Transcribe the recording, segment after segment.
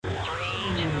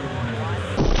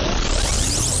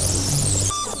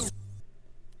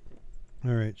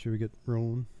All right, should we get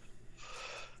rolling?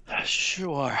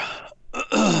 Sure.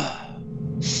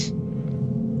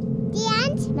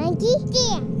 Dance, monkey,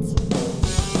 dance.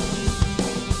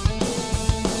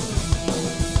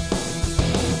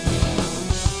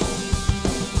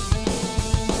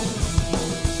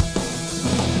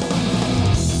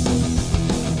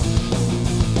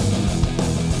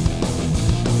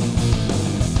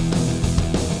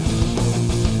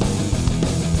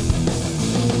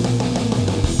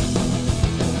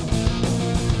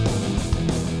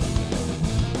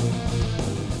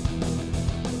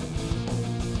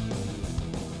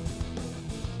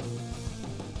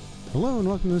 Hello and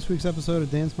welcome to this week's episode of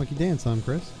Dance Monkey Dance. I'm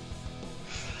Chris.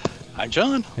 Hi,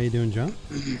 John. How you doing, John?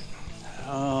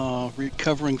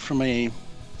 Recovering from a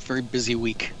very busy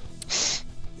week.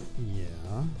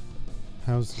 Yeah.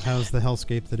 How's the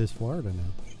hellscape that is Florida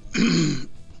now?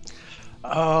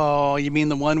 Oh, you mean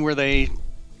the one where they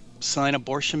sign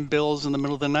abortion bills in the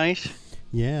middle of the night?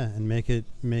 Yeah, and make it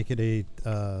a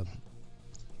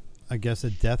I guess a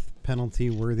death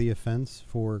penalty worthy offense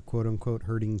for quote unquote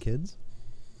hurting kids.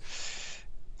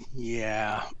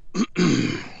 Yeah.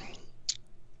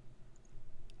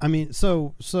 I mean,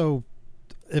 so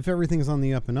if everything's on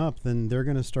the up and up, then they're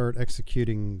going to start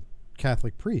executing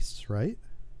Catholic priests, right?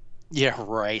 Yeah,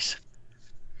 right.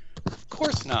 Of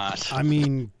course not. I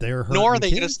mean, they're hurting Nor are they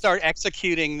kids. going to start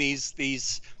executing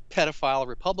these pedophile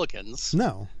Republicans.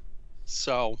 No,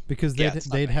 So because yeah, they'd it's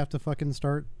not bad. have to fucking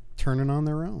start turning on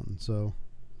their own. So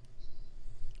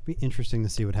it'd be interesting to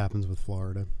see what happens with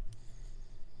Florida.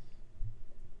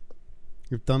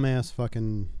 If dumbass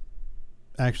fucking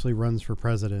actually runs for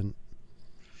president,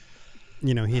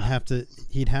 you know, he'd have to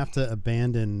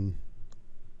abandon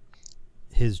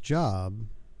his job.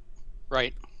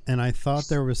 Right. And I thought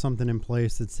there was something in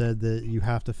place that said that you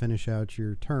have to finish out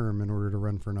your term in order to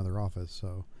run for another office.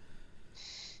 So,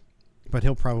 but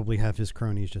he'll probably have his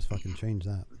cronies just fucking change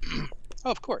that.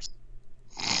 Oh, of course.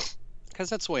 Because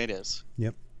that's the way it is.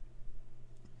 Yep.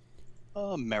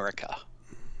 America.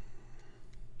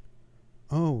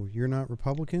 Oh, you're not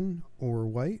Republican or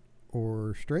white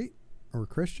or straight or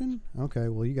Christian? Okay,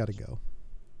 well, you got to go.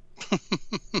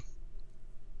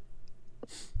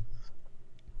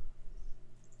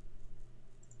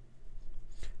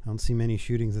 I don't see many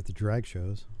shootings at the drag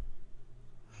shows.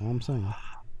 All I'm saying.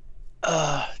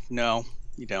 No,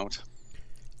 you don't.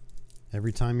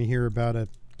 Every time you hear about a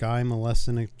guy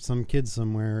molesting some kid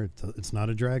somewhere, it's not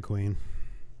a drag queen.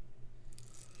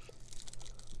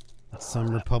 It's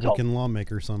some Republican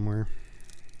lawmaker somewhere.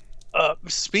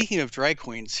 Speaking of drag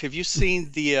queens, have you seen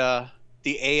the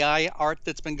AI art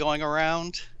that's been going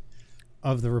around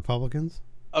Of the Republicans?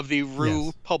 of the Yes.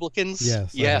 Republicans?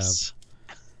 Yes, Yes.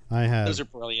 I have. Those are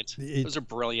brilliant. Those are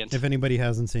brilliant. If anybody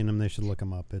hasn't seen them, they should look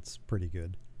them up. It's pretty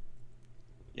good.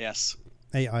 Yes.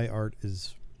 AI art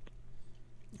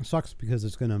sucks because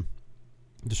it's going to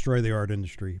destroy the art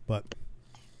industry, but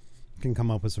can come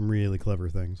up with some really clever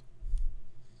things.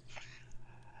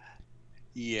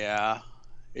 Yeah.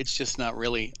 It's just not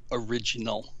really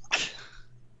original.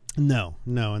 No,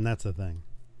 and that's the thing.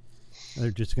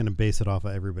 They're just going to base it off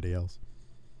of everybody else.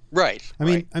 Right.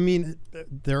 I mean,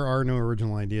 there are no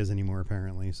original ideas anymore,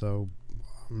 apparently. So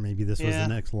maybe this was the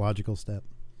next logical step.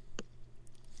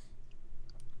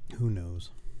 Who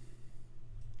knows?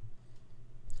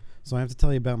 So I have to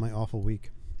tell you about my awful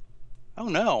week. Oh,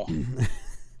 no.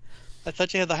 I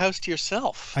thought you had the house to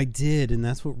yourself. I did, and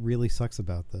that's what really sucks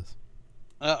about this.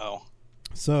 Uh-oh.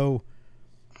 So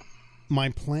my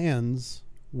plans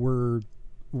were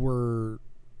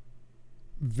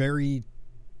very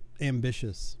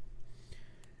ambitious.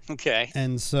 Okay.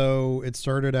 And so it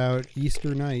started out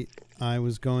Easter night. I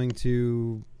was going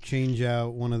to change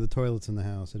out one of the toilets in the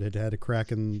house. It had had a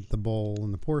crack in the bowl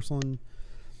and the porcelain.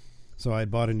 So I had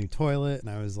bought a new toilet, and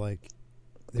I was like,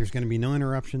 there's going to be no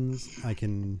interruptions. I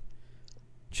can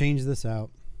change this out.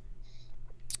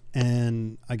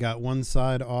 And I got one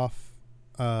side off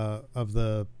of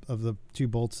the two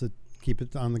bolts that keep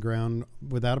it on the ground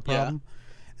without a problem. Yeah.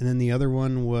 And then the other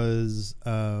one was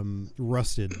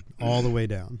rusted all the way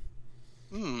down.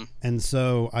 Mm. And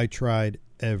so I tried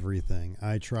everything.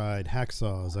 I tried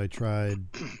hacksaws. I tried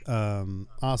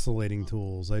oscillating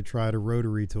tools. I tried a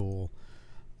rotary tool.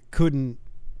 Couldn't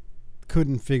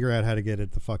figure out how to get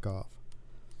it the fuck off.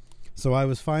 So I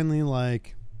was finally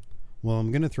like, well,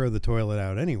 I'm going to throw the toilet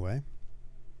out anyway.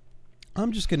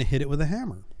 I'm just going to hit it with a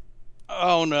hammer.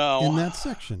 Oh, no. In that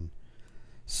section.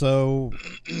 So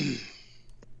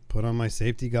put on my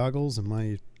safety goggles and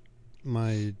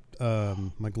my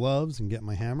gloves and get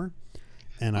my hammer,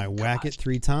 and I whack it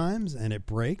 3 times and it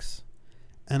breaks,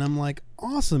 and I'm like,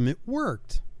 awesome, it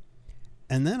worked.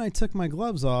 And then I took my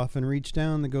gloves off and reached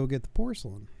down to go get the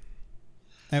porcelain.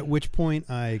 At which point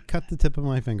I cut the tip of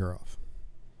my finger off.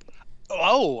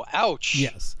 Oh, ouch.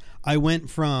 Yes. I went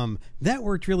from, that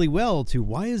worked really well, to,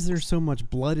 why is there so much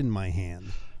blood in my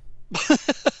hand?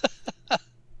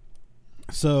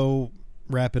 So,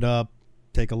 wrap it up,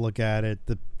 take a look at it.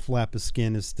 The flap of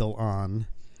skin is still on.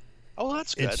 Oh,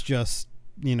 that's good. It's just,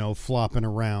 flopping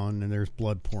around and there's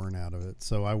blood pouring out of it.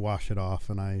 So I wash it off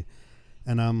and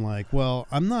I'm like, well,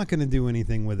 I'm not going to do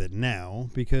anything with it now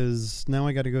because now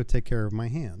I got to go take care of my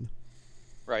hand.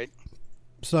 Right.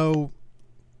 So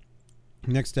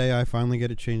next day I finally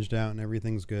get it changed out and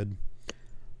everything's good.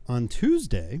 On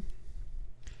Tuesday,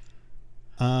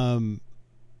 I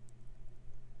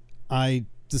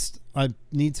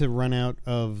need to run out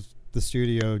of the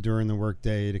studio during the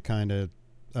workday to kind of,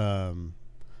 I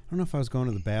don't know if I was going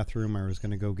to the bathroom or I was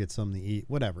going to go get something to eat,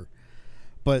 whatever.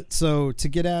 But so to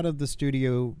get out of the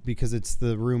studio, because it's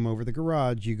the room over the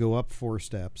garage, you go up 4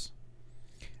 steps.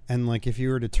 And like if you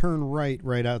were to turn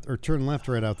right out, or turn left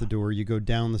right out the door, you go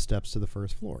down the steps to the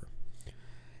first floor.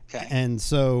 Okay. And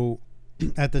so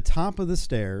at the top of the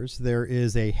stairs, there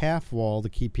is a half wall to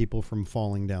keep people from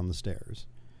falling down the stairs.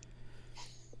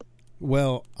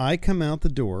 Well, I come out the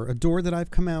door, a door that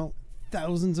I've come out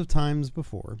thousands of times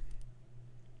before,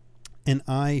 and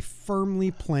I firmly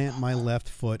plant my left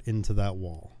foot into that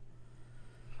wall.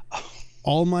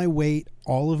 All my weight,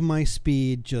 all of my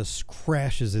speed just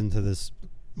crashes into this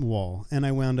wall, and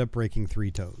I wound up breaking 3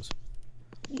 toes.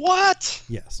 What?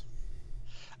 Yes.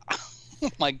 Oh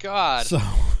my God. So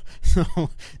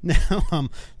now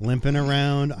I'm limping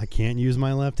around. I can't use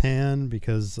my left hand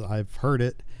because I've hurt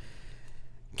it.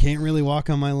 Can't really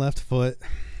walk on my left foot.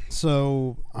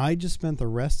 So I just spent the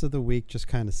rest of the week just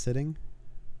kind of sitting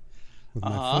with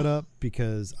my foot up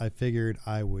because I figured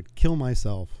I would kill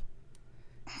myself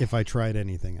if I tried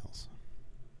anything else.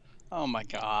 Oh my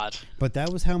God. But that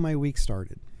was how my week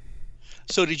started.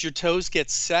 So did your toes get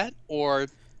set or?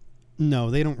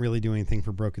 No, they don't really do anything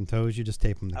for broken toes. You just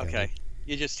tape them together. Okay.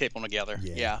 You just tape them together.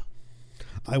 Yeah.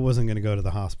 I wasn't going to go to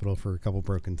the hospital for a couple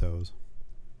broken toes.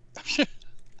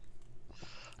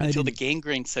 Until the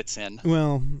gangrene sets in.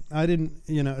 Well, I didn't,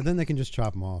 then they can just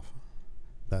chop them off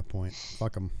at that point.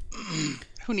 Fuck them.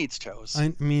 Who needs toes?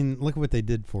 I mean, look what they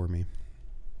did for me.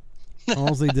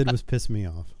 All they did was piss me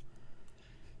off.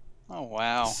 Oh,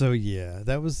 wow. So, yeah,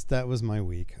 that was my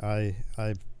week. I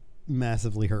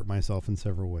massively hurt myself in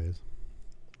several ways.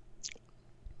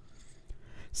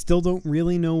 Still don't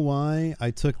really know why I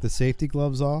took the safety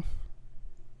gloves off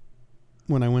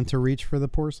when I went to reach for the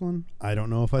porcelain. I don't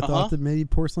know if I thought that maybe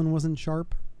porcelain wasn't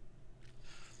sharp.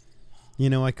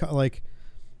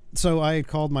 So I had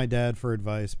called my dad for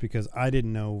advice because I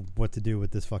didn't know what to do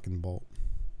with this fucking bolt.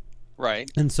 Right.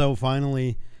 And so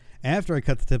finally, after I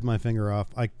cut the tip of my finger off,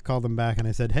 I called him back and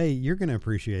I said, hey, you're going to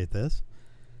appreciate this.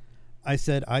 I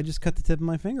said, I just cut the tip of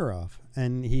my finger off.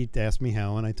 And he asked me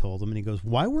how, and I told him, and he goes,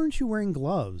 why weren't you wearing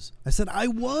gloves? I said, I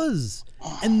was.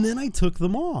 And then I took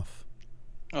them off.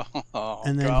 Oh,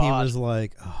 and then God. he was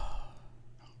like, oh.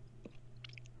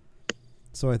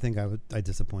 So I think I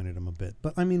disappointed him a bit.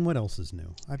 But, I mean, what else is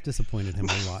new? I've disappointed him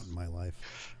a lot in my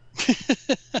life.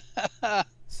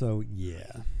 So,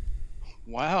 yeah.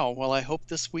 Wow. Well, I hope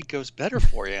this week goes better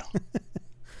for you.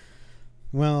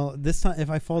 Well, this time, if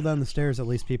I fall down the stairs, at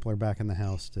least people are back in the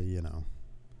house to, pick me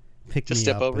up. To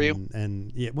step over you?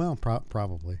 And yeah, well,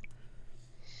 probably.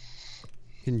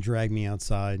 Can drag me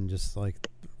outside and just,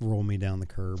 roll me down the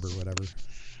curb or whatever.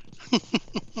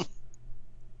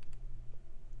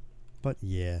 But,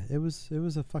 yeah, it was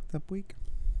a fucked up week.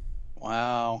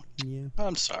 Wow. Yeah.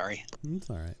 I'm sorry. It's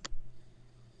all right.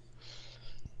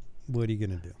 What are you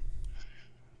going to do?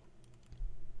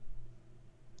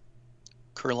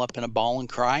 Curl up in a ball and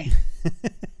cry?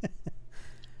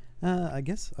 I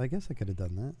guess I could have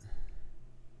done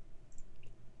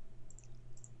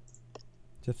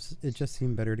that. It just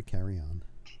seemed better to carry on.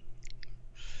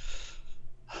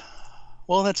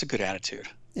 Well, that's a good attitude.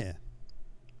 Yeah.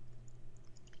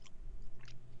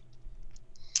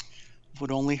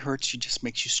 What only hurts you just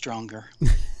makes you stronger.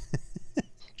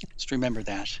 Just remember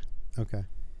that. Okay.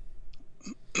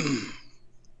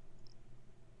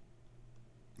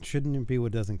 Shouldn't it be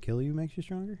what doesn't kill you makes you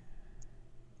stronger?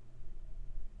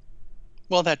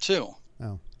 Well, that too.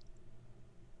 Oh.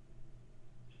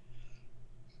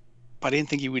 But I didn't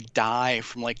think you would die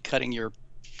from cutting your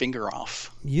finger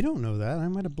off. You don't know that. I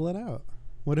might have bled out.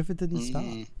 What if it didn't stop?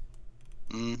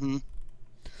 Mm-hmm.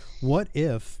 What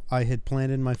if I had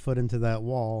planted my foot into that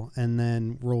wall and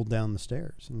then rolled down the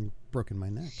stairs and broken my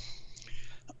neck?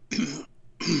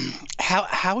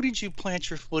 How did you plant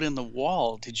your foot in the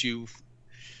wall? Did you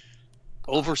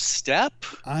overstep?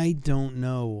 I don't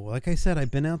know. Like I said,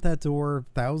 I've been out that door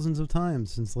thousands of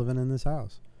times since living in this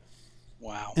house.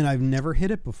 Wow. And I've never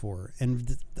hit it before.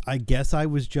 And I guess I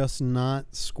was just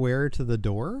not square to the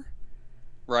door.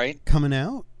 Right. Coming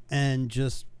out and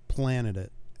just planted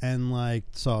it. And like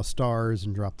saw stars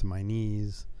and dropped to my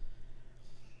knees.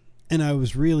 And I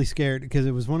was really scared because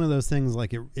it was one of those things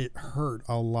like it hurt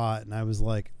a lot. And I was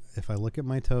like, if I look at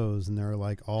my toes and they're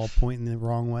like all pointing the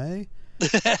wrong way,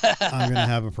 I'm going to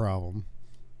have a problem.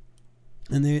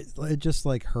 And it just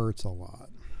like hurts a lot.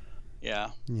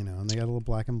 Yeah. You know, and they got a little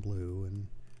black and blue. And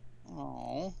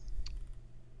oh,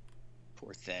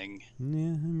 poor thing.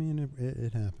 Yeah, I mean,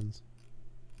 it happens.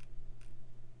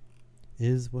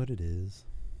 Is what it is.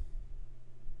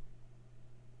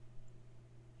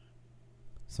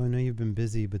 So I know you've been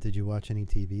busy, but did you watch any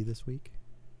TV this week?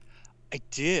 I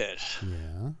did.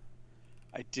 Yeah.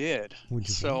 I did. What'd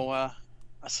you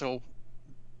so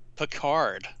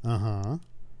Picard. Uh-huh.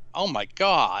 Oh my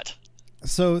God.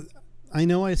 So I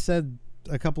know I said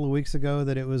a couple of weeks ago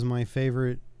that it was my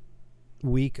favorite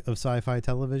week of sci-fi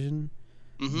television.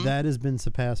 Mm-hmm. That has been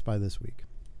surpassed by this week.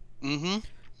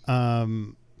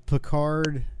 Mm-hmm.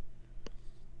 Picard,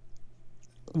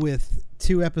 with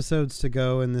 2 episodes to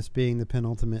go and this being the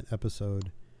penultimate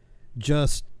episode,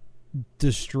 just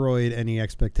destroyed any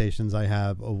expectations I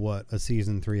have of what a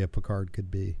season 3 of Picard could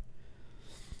be.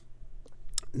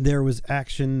 There was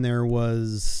action, there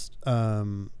was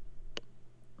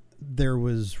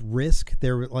risk,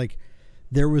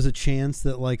 there was a chance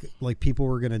that like people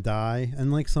were going to die,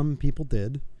 and like some people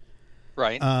did.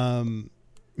 Right.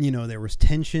 You know, there was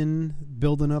tension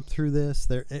building up through this.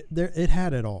 It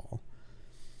had it all.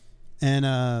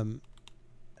 And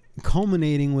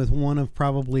culminating with one of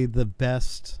probably the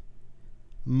best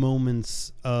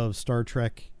moments of Star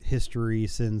Trek history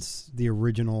since the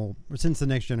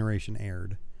Next Generation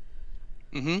aired.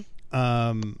 Mm-hmm.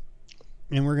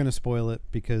 And we're going to spoil it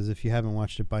because if you haven't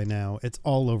watched it by now, it's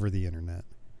all over the internet.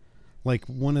 Like,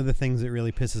 one of the things that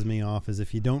really pisses me off is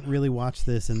if you don't really watch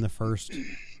this in the first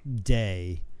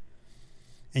day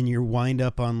and you wind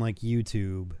up on like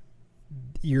YouTube,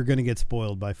 you're going to get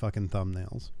spoiled by fucking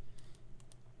thumbnails.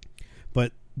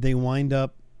 But they wind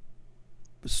up,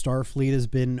 Starfleet has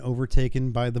been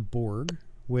overtaken by the Borg,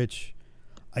 which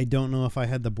I don't know if I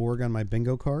had the Borg on my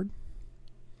bingo card.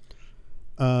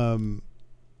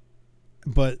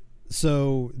 But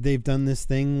so they've done this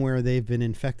thing where they've been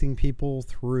infecting people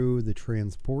through the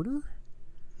transporter.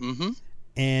 Mm-hmm.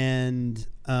 And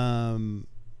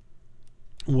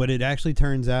what it actually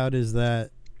turns out is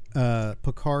that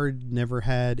Picard never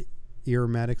had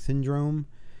aromatic syndrome.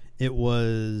 It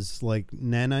was like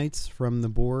nanites from the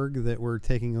Borg that were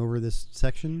taking over this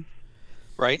section.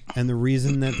 Right. And the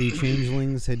reason that the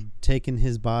changelings had taken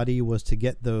his body was to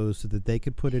get those so that they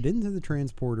could put it into the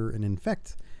transporter and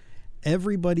infect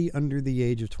everybody under the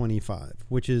age of 25,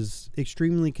 which is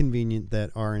extremely convenient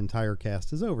that our entire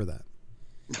cast is over that.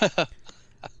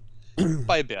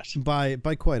 By a bit.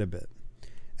 By quite a bit.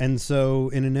 And so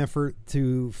in an effort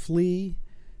to flee,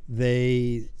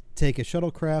 they take a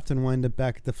shuttlecraft and wind up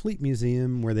back at the Fleet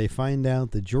Museum, where they find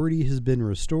out that Geordi has been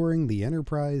restoring the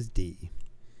Enterprise D.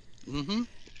 Mm-hmm.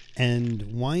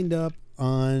 And wind up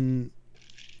on...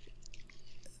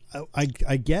 I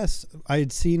guess I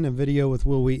had seen a video with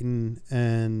Will Wheaton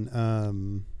and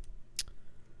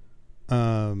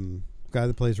guy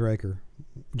that plays Riker,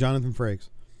 Jonathan Frakes.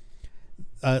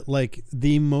 Like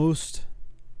the most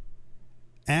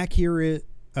accurate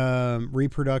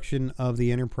reproduction of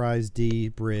the Enterprise D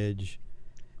bridge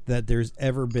that there's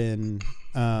ever been.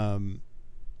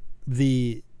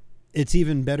 It's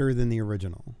even better than the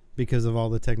original because of all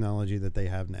the technology that they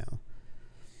have now.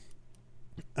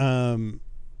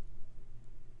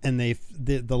 And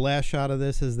the last shot of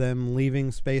this is them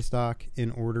leaving space dock in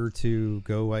order to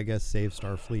go, I guess, save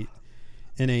Starfleet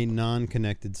in a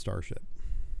non-connected starship.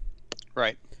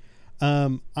 Right.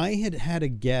 I had a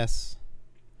guess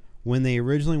when they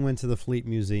originally went to the Fleet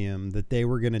Museum that they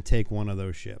were going to take one of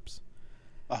those ships.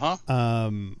 Uh-huh.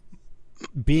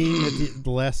 Being that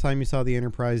the last time you saw the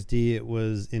Enterprise D, it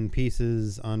was in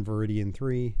pieces on Viridian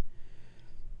 3.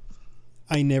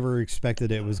 I never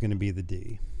expected it was going to be the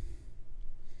D.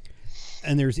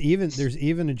 And there's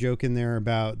even a joke in there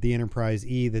about the Enterprise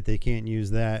E that they can't use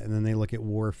that, and then they look at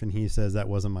Worf and he says that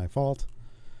wasn't my fault.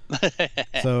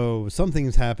 So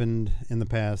something's happened in the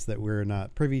past that we're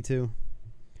not privy to.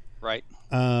 Right.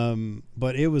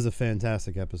 But it was a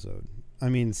fantastic episode. I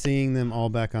mean, seeing them all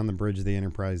back on the bridge of the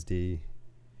Enterprise D.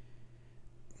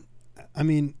 I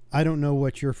mean, I don't know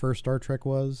what your first Star Trek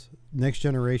was. Next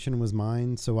Generation was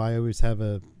mine, so I always have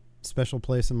a special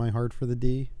place in my heart for the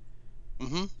D.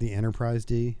 Mm-hmm. The Enterprise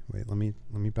D. Wait, let me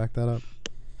back that up.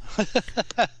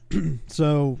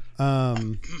 So,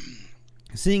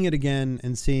 seeing it again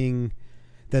and seeing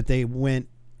that they went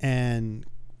and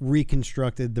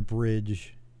reconstructed the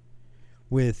bridge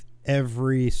with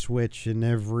every switch and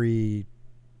every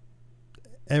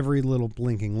little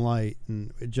blinking light,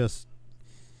 and it just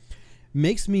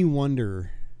makes me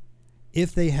wonder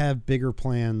if they have bigger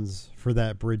plans for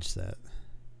that bridge set,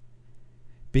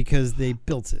 because they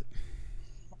built it.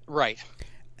 Right.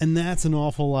 And that's an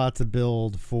awful lot to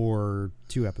build for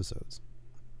 2 episodes.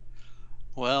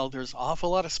 Well, there's an awful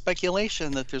lot of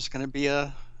speculation that there's going to be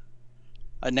a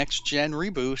next gen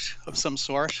reboot of some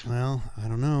sort. Well, I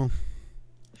don't know.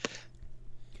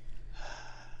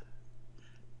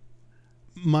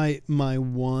 My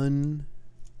one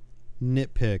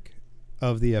nitpick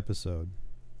of the episode.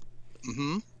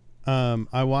 Mm-hmm.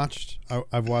 I've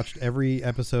watched every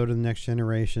episode of the Next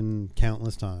Generation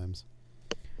countless times.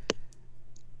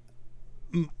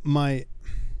 And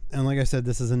like I said,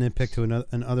 this is a nitpick to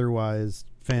an otherwise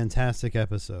fantastic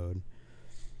episode.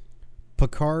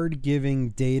 Picard giving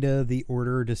Data the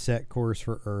order to set course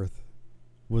for Earth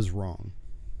was wrong.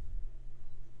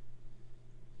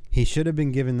 He should have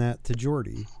been given that to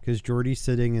Geordi, because Geordi's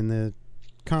sitting in the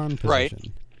con position.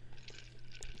 Right.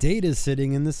 Data's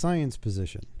sitting in the science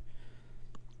position.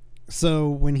 So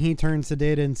when he turns to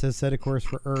Data and says set a course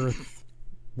for Earth,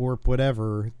 warp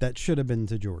whatever, that should have been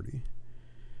to Geordi.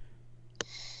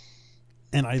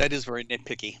 And that is very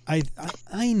nitpicky.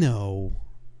 I know,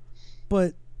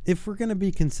 but if we're going to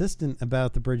be consistent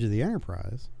about the Bridge of the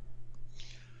Enterprise,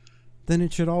 then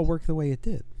it should all work the way it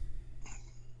did.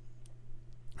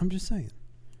 I'm just saying.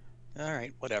 All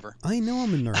right, whatever. I know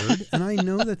I'm a nerd, and I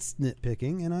know that's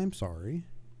nitpicking, and I'm sorry.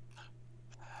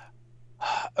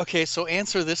 Okay, so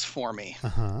answer this for me.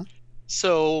 Uh-huh.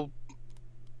 So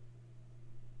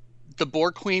the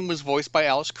Borg Queen was voiced by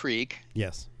Alice Krieg.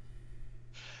 Yes.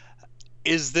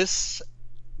 Is this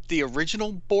the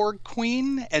original Borg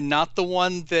Queen and not the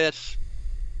one that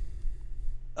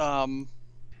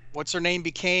what's her name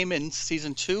became in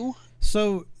season 2?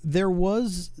 So there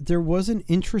was an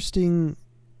interesting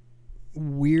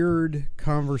weird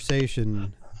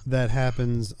conversation that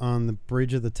happens on the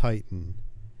bridge of the Titan.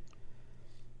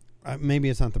 Maybe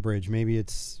it's not the bridge, maybe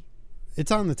it's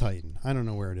on the Titan. I don't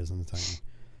know where it is on the Titan.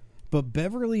 But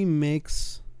Beverly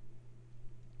makes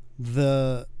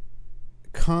the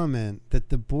comment that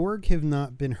the Borg have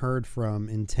not been heard from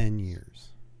in 10 years.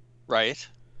 Right.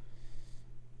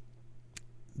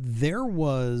 There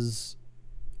was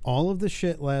all of the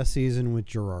shit last season with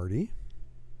Girardi.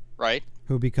 Right.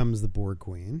 Who becomes the Borg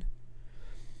Queen.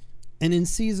 And in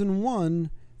season 1,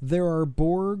 there are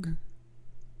Borg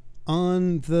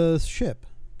on the ship.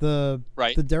 The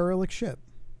derelict ship.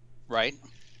 Right.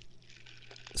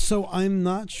 So I'm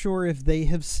not sure if they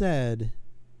have said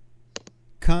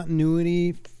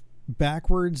continuity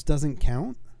backwards doesn't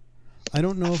count. I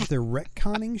don't know if they're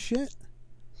retconning shit,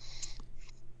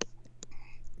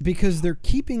 because they're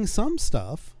keeping some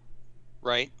stuff,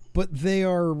 right? But they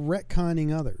are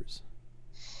retconning others.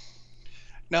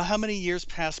 Now, how many years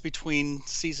passed between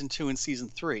season 2 and season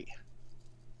 3?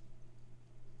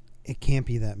 It can't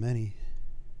be that many.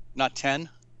 Not 10?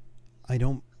 I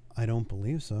don't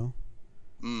believe so.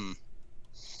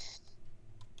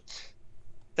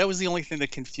 That was the only thing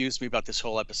that confused me about this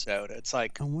whole episode. It's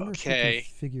like, I wonder if we can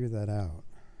figure that out.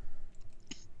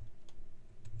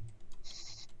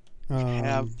 We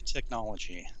have the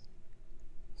technology.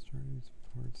 Starting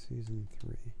support season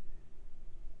 3.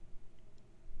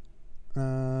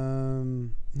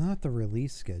 Not the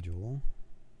release schedule.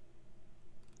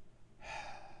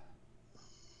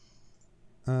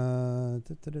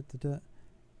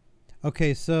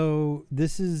 Okay, so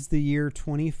this is the year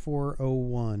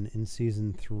 2401 in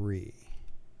season 3.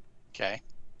 Okay.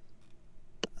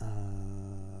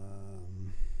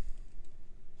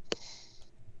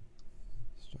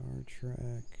 Star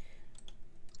Trek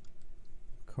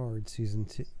Picard season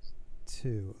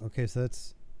 2. Okay, so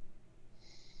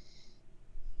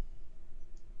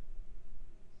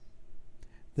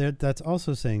that's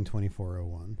also saying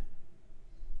 2401.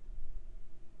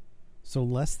 So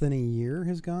less than a year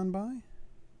has gone by?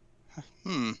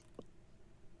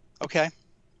 Okay.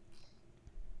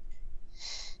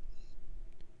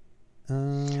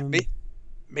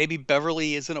 Maybe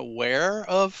Beverly isn't aware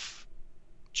of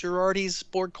Girardi's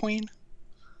Borg Queen?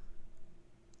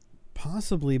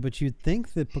 Possibly, but you'd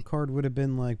think that Picard would have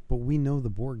been like, but we know the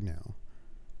Borg now.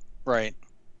 Right.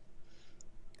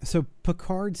 So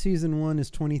Picard season 1 is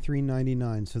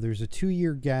 2399, so there's a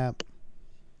 2-year gap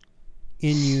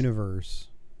in universe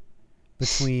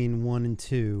between 1 and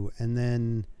 2, and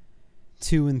then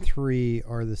 2 and 3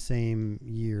 are the same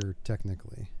year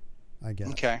technically, I guess.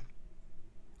 Okay.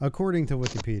 According to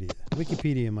Wikipedia.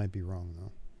 Wikipedia might be wrong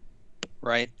though.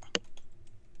 Right.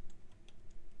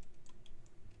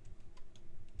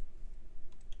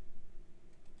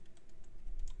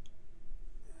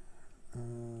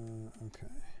 Okay.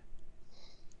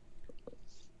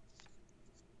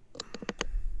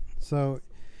 So,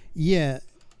 yeah.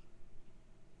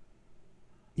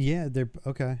 Yeah, they're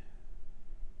okay.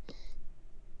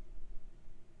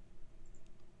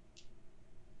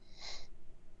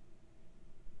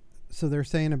 So they're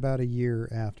saying about a year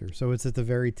after. So it's at the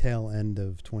very tail end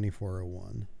of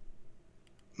 2401.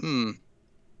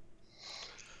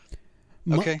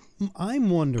 Okay. I'm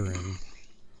wondering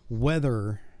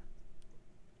whether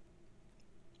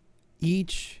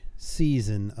each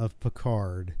season of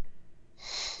Picard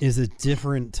is a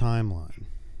different timeline.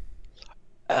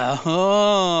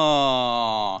 Oh,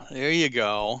 there you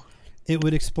go. It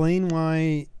would explain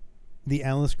why the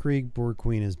Alice Krieg Borg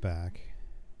Queen is back.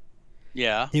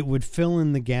 Yeah. It would fill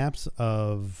in the gaps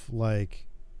of, like,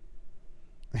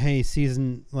 hey,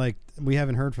 season, like, we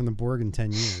haven't heard from the Borg in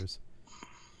 10 years.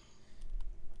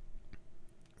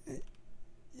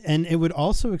 And it would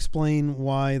also explain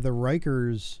why the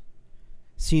Rikers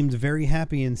seemed very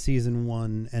happy in season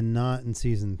 1 and not in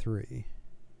season 3.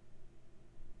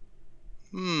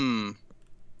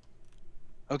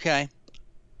 Okay.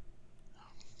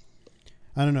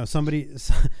 I don't know.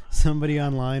 Somebody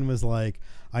online was like,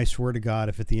 I swear to God,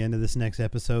 if at the end of this next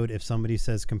episode, if somebody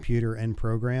says computer and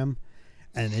program,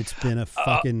 and it's been a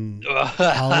fucking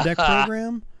holodeck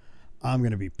program, I'm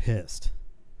going to be pissed.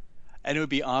 And it would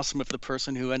be awesome if the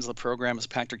person who ends the program is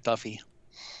Patrick Duffy.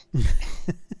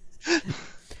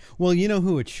 Well, you know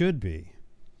who it should be?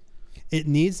 It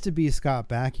needs to be Scott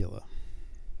Bakula.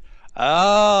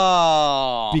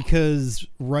 Oh. Because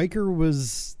Riker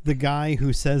was the guy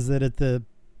who says that at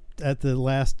the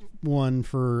last one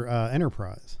for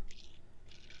Enterprise.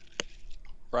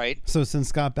 Right. So since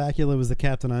Scott Bakula was the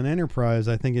captain on Enterprise,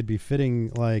 I think it'd be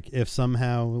fitting, like, if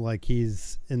somehow, like,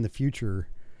 he's in the future,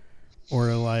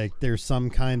 or like there's some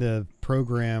kind of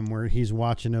program where he's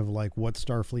watching of, like, what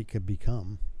Starfleet could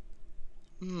become.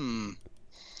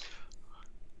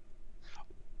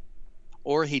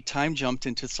 Or he time jumped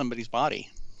into somebody's body.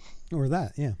 Or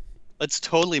that, yeah. Let's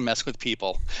totally mess with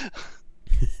people.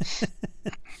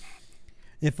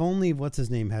 If only what's his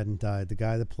name hadn't died. The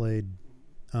guy that played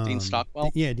Dean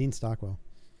Stockwell? Yeah, Dean Stockwell.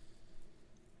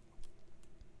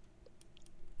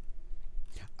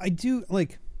 I do,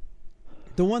 like,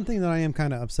 the one thing that I am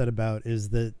kind of upset about is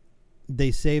that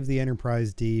they saved the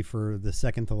Enterprise D for the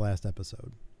second to last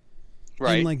episode.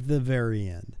 Right. And, like, the very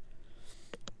end.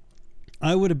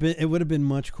 It would have been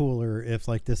much cooler if,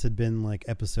 like, this had been, like,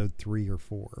 episode 3 or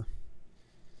 4.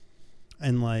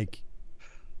 And, like,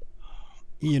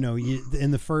 you know,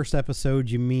 in the first episode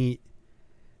you meet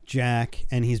Jack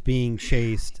and he's being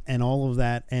chased, and all of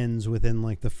that ends within,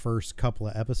 like, the first couple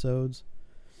of episodes.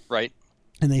 Right.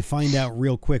 And they find out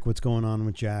real quick what's going on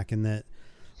with Jack, and that,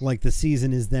 like, the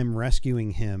season is them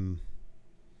rescuing him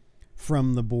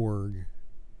from the Borg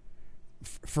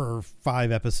for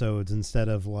 5 episodes instead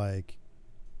of, like,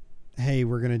 hey,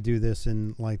 we're going to do this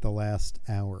in, like, the last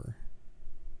hour.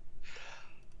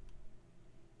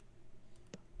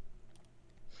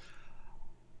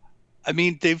 I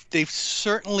mean, they've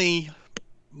certainly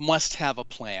must have a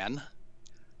plan,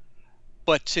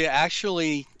 but to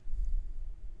actually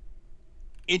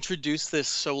introduce this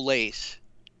so late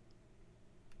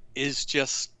is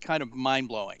just kind of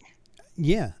mind-blowing.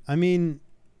 Yeah, I mean,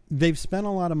 they've spent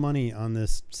a lot of money on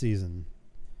this season.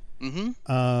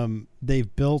 Mm-hmm.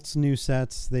 They've built new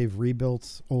sets. They've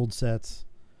rebuilt old sets.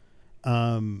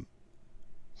 You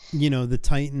know, the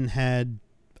Titan had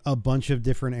a bunch of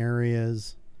different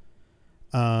areas.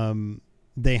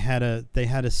 They had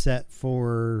a set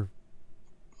for,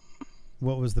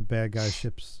 what was the bad guy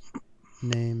ship's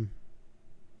name?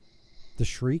 The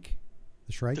Shrike.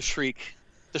 So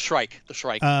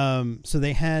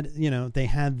they had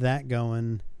that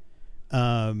going.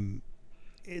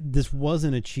 This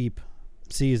wasn't a cheap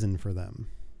season for them.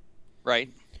 Right.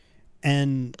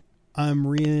 And I'm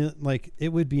really, like, it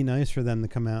would be nice for them to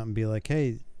come out and be like,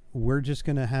 hey, we're just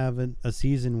going to have a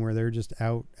season where they're just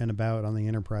out and about on the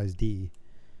Enterprise D.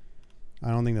 I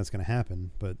don't think that's going to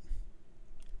happen, but,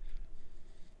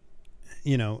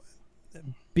 you know,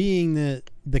 being that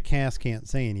the cast can't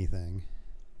say anything.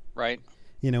 Right.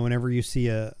 You know, whenever you see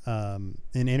an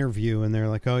interview and they're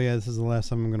like, oh yeah, this is the last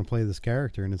time I'm going to play this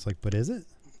character. And it's like, but is it?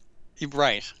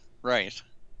 Right. Right.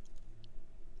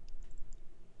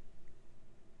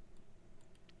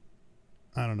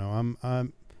 I don't know.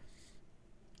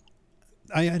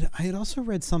 I had also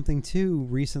read something too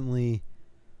recently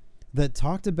that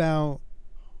talked about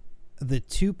the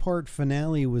 2-part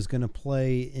finale was going to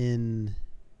play in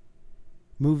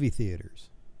movie theaters.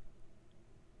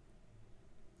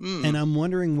 And I'm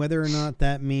wondering whether or not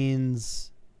that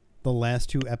means the last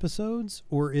 2 episodes,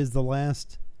 or is the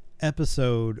last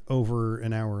episode over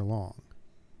an hour long?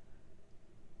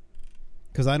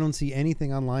 Because I don't see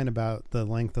anything online about the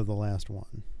length of the last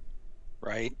one.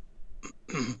 Right.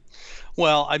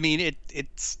 Well, I mean,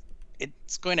 it's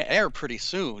going to air pretty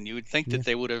soon. You would think that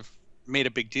they would have made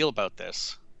a big deal about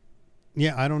this.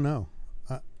 Yeah, I don't know.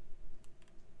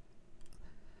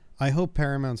 I hope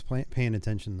Paramount's paying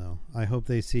attention, though. I hope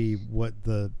they see what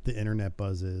the internet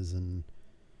buzz is, and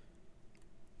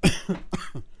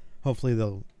hopefully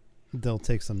they'll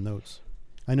take some notes.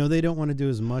 I know they don't want to do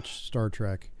as much Star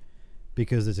Trek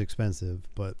because it's expensive,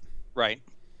 but right.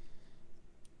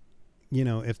 You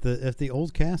know, if the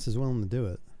old cast is willing to do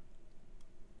it,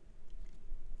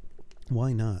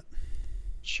 why not?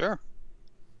 Sure.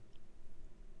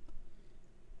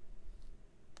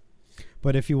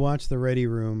 But if you watch the Ready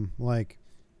Room, like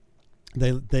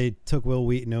they took Will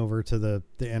Wheaton over to the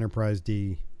Enterprise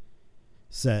D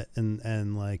set,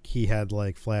 and like he had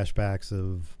like flashbacks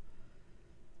of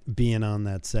being on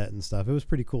that set and stuff. It was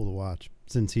pretty cool to watch,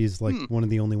 since he's like one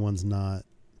of the only ones not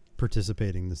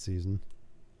participating this season.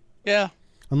 Yeah.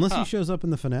 Unless he shows up in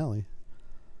the finale.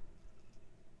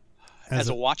 As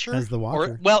a watcher? As the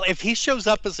watcher. Or, well, if he shows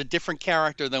up as a different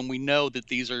character, then we know that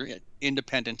these are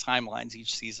independent timelines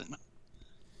each season.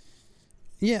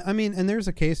 Yeah, I mean, and there's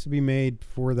a case to be made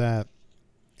for that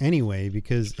anyway,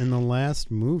 because in the last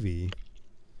movie,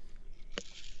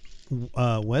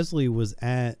 Wesley was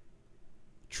at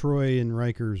Troy and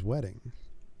Riker's wedding.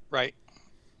 Right.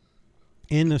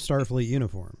 In a Starfleet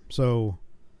uniform. So,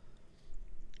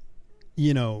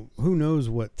 you know, who knows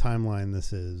what timeline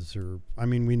this is? Or, I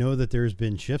mean, we know that there's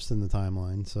been shifts in the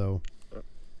timeline, so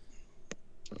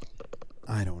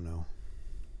I don't know.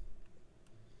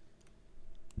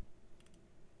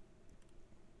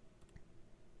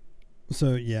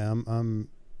 So yeah,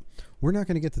 we're not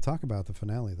going to get to talk about the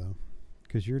finale though,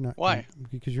 because you're not. Why?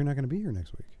 Because you're not going to be here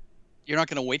next week. You're not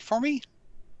going to wait for me?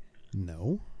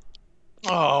 No.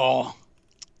 Oh.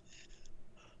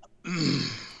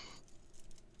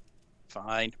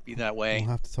 Fine, be that way. We'll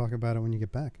have to talk about it when you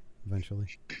get back eventually,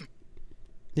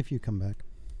 if you come back.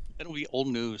 That'll be old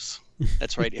news.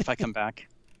 That's right. If I come back.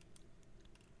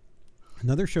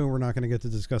 Another show we're not going to get to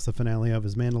discuss the finale of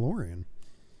is Mandalorian.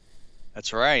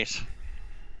 That's right.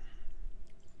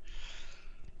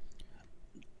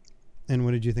 And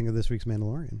what did you think of this week's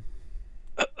Mandalorian?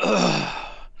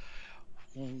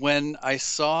 When I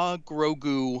saw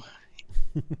Grogu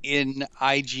in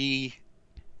IG...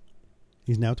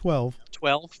 He's now 12.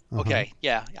 12? Okay,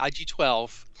 yeah, IG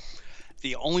 12.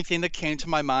 The only thing that came to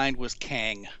my mind was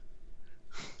Kang.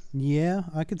 Yeah,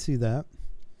 I could see that.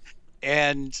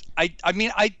 And I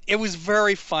mean, it was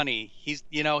very funny. He's,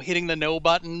 hitting the no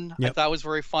button. Yep. I thought was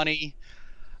very funny.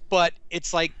 But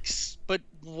it's like, but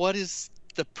what is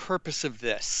the purpose of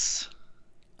this?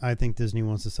 I think Disney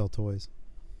wants to sell toys.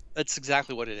 That's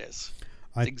exactly what it is.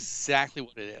 Exactly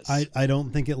what it is. I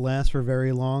don't think it lasts for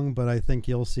very long, but I think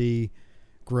you'll see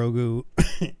Grogu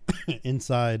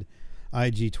inside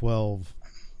IG-12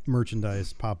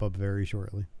 merchandise pop up very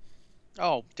shortly.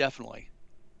 Oh, definitely.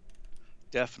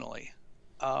 Definitely.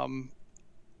 I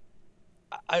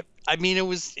mean, it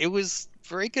was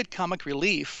very good comic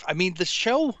relief. I mean, the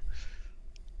show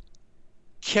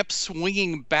kept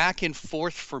swinging back and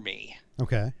forth for me.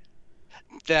 Okay.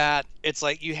 That it's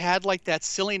like you had like that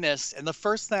silliness, and the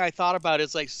first thing I thought about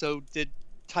is like, so did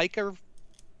Taika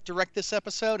direct this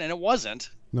episode? And it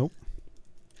wasn't. Nope.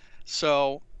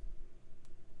 So,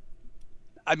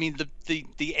 I mean,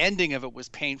 the ending of it was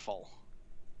painful.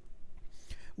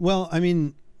 Well, I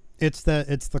mean, it's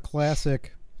the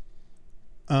classic,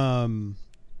 and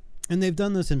they've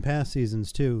done this in past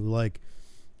seasons too. Like,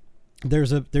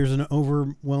 there's an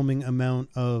overwhelming amount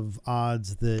of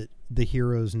odds that the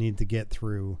heroes need to get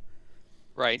through,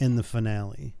 right, in the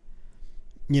finale.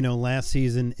 Last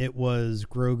season it was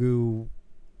Grogu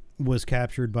was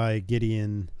captured by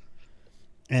Gideon,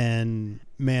 and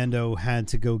Mando had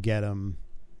to go get him,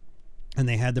 and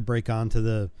they had to break onto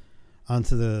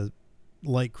the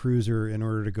light cruiser in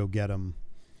order to go get him.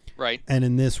 Right. And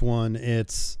in this one,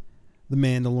 it's the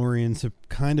Mandalorians have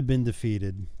kind of been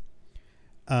defeated.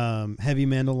 Heavy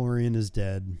Mandalorian is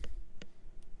dead.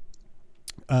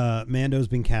 Mando's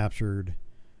been captured.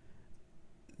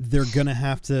 They're gonna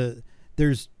have to.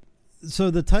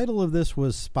 So the title of this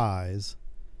was Spies,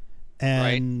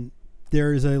 and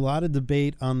there's a lot of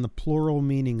debate on the plural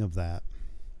meaning of that.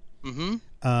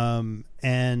 Mm-hmm.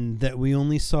 And that we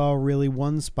only saw really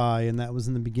one spy, and that was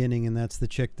in the beginning, and that's the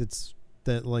chick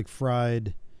that like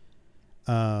fried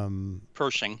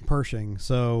Pershing.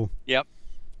 So yep.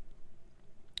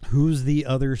 Who's the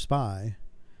other spy?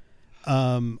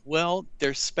 Well,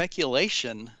 there's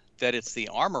speculation that it's the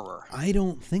armorer. I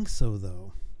don't think so,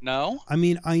 though. No? I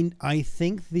mean, I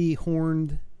think the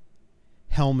horned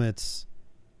helmets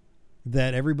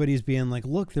that everybody's being like,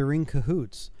 look, they're in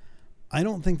cahoots. I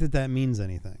don't think that means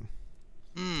anything.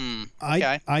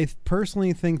 Okay. I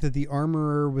personally think that the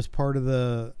armorer was part of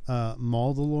the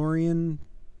Mandalorian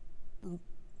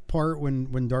part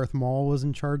when Darth Maul was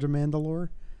in charge of Mandalore.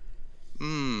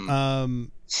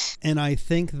 And I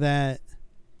think that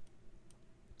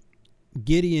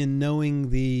Gideon, knowing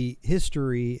the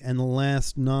history and the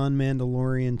last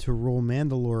non-Mandalorian to rule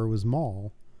Mandalore was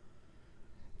Maul,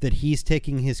 that he's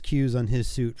taking his cues on his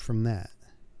suit from that.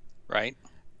 Right.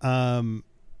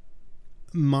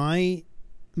 My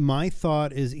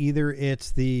thought is either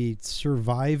it's the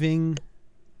surviving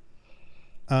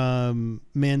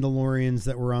Mandalorians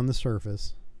that were on the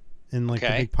surface in like the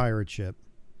big pirate ship.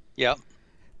 Yep.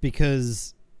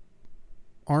 Because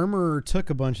Armorer took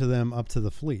a bunch of them up to the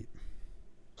fleet.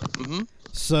 Mm-hmm.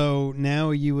 So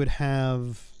now you would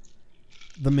have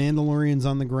the Mandalorians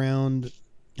on the ground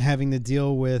having to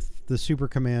deal with the super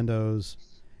commandos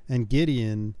and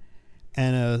Gideon,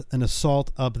 and an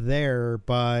assault up there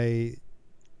by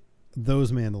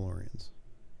those Mandalorians.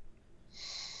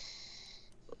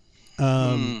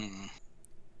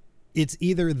 It's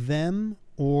either them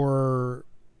or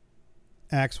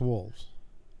Axe Wolves.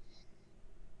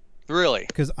 Really?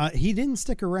 Because he didn't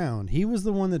stick around. He was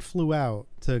the one that flew out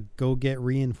to go get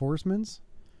reinforcements.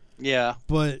 Yeah.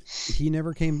 But he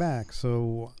never came back.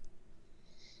 So,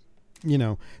 you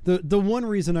know, the one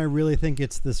reason I really think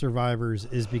it's the survivors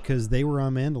is because they were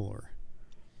on Mandalore.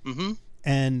 Mm-hmm.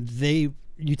 And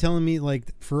you telling me,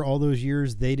 like, for all those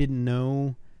years, they didn't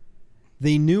know,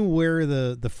 they knew where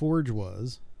the forge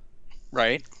was.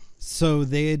 Right. So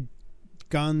they had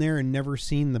gone there and never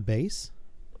seen the base?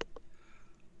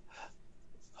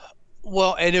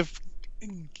 Well, and if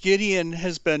Gideon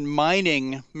has been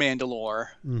mining Mandalore,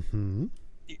 mm-hmm.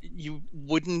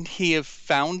 Wouldn't he have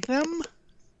found them?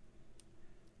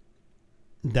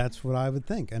 That's what I would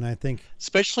think. And I think,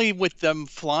 especially with them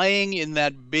flying in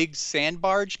that big sand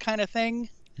barge kind of thing.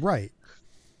 Right.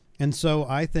 And so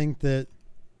I think that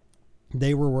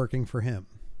they were working for him.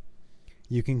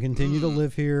 You can continue to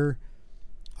live here.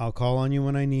 I'll call on you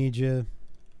when I need you.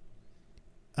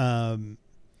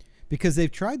 Because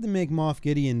they've tried to make Moff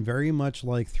Gideon very much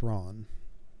like Thrawn.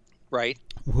 Right.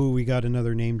 Who we got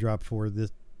another name drop for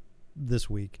this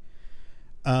week.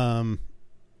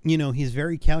 You know, he's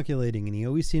very calculating, and he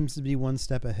always seems to be one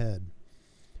step ahead.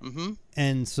 Mm-hmm.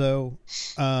 And so,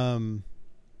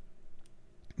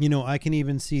 you know, I can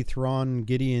even see Thrawn and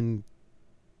Gideon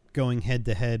going head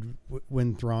to head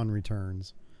when Thrawn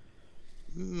returns.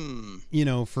 You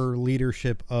know, for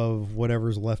leadership of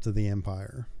whatever's left of the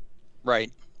Empire.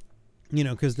 Right. You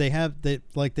know, because they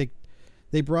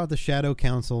brought the Shadow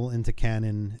Council into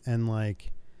canon, and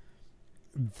like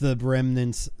the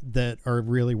remnants that are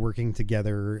really working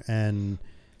together and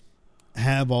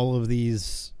have all of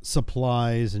these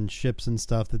supplies and ships and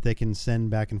stuff that they can send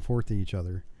back and forth to each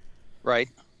other. Right.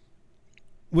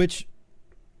 Which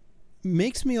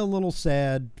makes me a little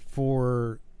sad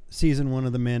for season 1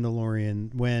 of The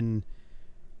Mandalorian, when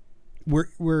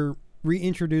we're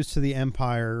reintroduced to the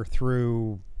Empire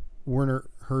through Werner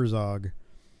Herzog.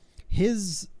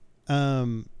 His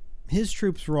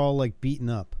troops were all like beaten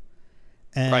up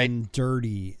and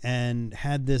dirty, and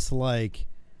had this, like,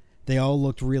 they all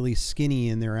looked really skinny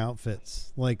in their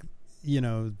outfits, like, you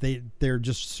know, they're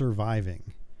just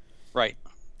surviving. Right.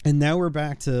 And now we're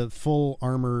back to full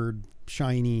armored,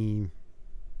 shiny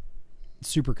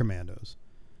super commandos.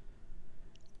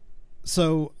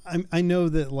 So I know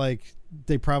that, like,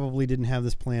 they probably didn't have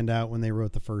this planned out when they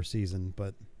wrote the first season,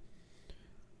 but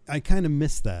I kind of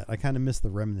miss that. I kind of miss the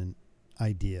remnant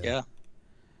idea. Yeah.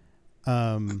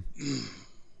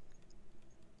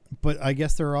 But I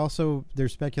guess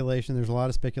there's speculation. There's a lot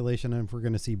of speculation on if we're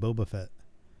going to see Boba Fett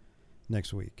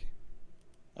next week.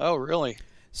 Oh, really?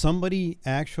 Somebody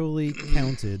actually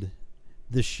counted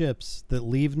the ships that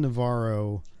leave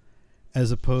Navarro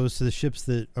as opposed to the ships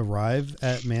that arrive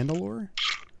at Mandalore.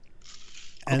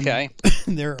 And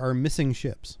there are missing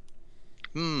ships.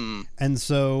 And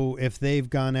so if they've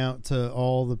gone out to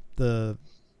all the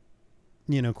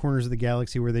you know, corners of the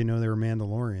galaxy where they know there are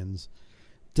Mandalorians,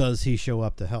 does he show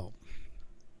up to help?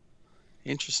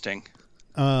 Interesting.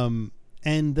 And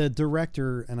the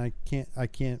director, and I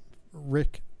can't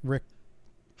Rick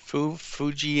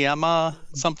Fujiyama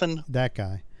something. That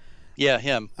guy. Yeah,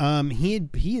 him.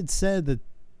 He had said that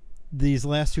these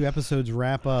last 2 episodes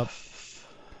wrap up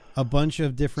a bunch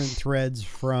of different threads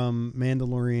from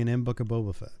Mandalorian and Book of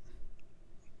Boba Fett.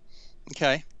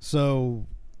 Okay. So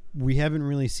we haven't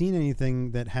really seen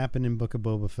anything that happened in Book of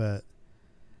Boba Fett,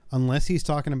 unless he's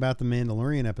talking about the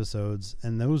Mandalorian episodes,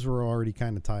 and those were already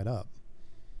kind of tied up.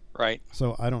 Right.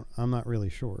 So I'm not really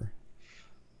sure.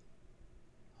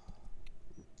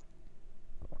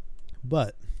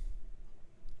 But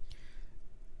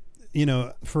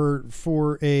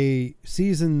for a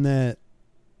season that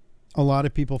a lot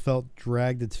of people felt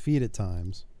dragged its feet at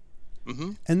times,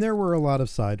 mm-hmm. and there were a lot of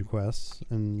side quests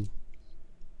and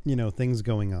things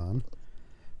going on,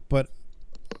 but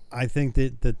I think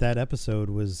that episode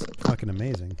was fucking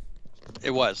amazing.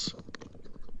 It was.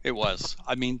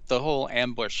 I mean, the whole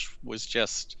ambush was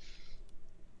just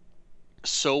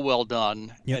so well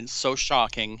done. Yep. And so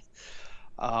shocking.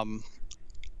 I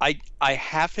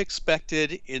half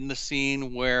expected in the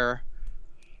scene where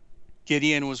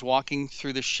Gideon was walking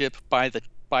through the ship by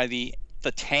the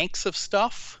tanks of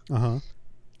stuff,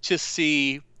 to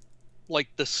see like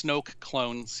the Snoke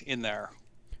clones in there.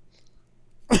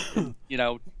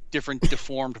 Different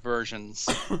deformed versions.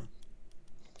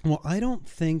 Well, I don't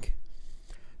think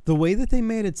the way that they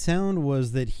made it sound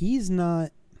was that he's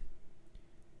not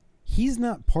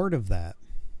part of that.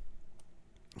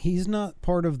 He's not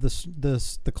part of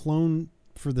the clone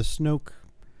for the Snoke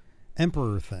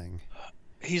Emperor thing.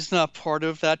 He's not part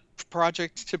of that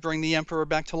project to bring the Emperor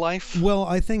back to life? Well,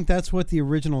 I think that's what the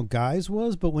original guise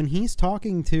was, but when he's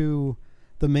talking to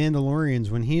the Mandalorians,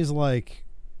 when he's like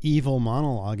evil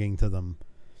monologuing to them,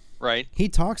 right, he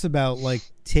talks about like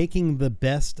taking the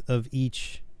best of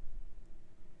each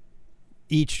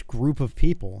group of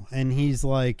people, and he's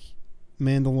like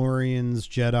Mandalorians,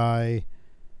 Jedi,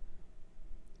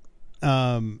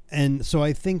 and so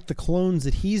I think the clones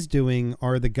that he's doing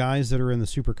are the guys that are in the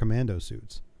super commando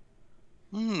suits.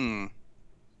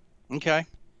 Okay.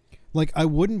 Like, I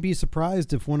wouldn't be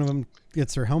surprised if one of them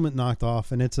gets their helmet knocked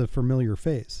off and it's a familiar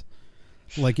face,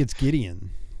 like it's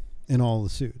Gideon in all the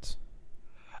suits.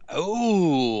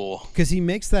 Oh, because he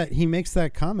makes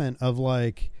that comment of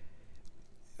like,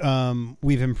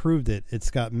 we've improved it.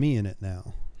 It's got me in it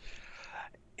now.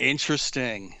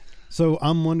 Interesting. So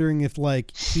I'm wondering if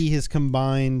like he has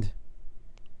combined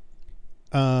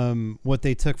what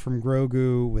they took from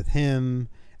Grogu with him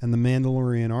and the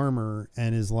Mandalorian armor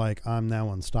and is like, I'm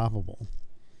now unstoppable.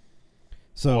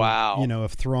 So, wow.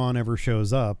 If Thrawn ever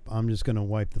shows up, I'm just going to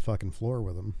wipe the fucking floor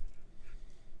with him.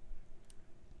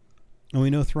 And we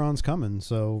know Thrawn's coming,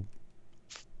 so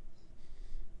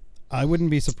I wouldn't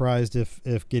be surprised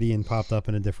if Gideon popped up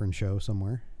in a different show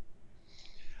somewhere.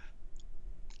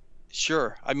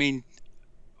 Sure. I mean,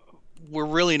 we're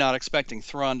really not expecting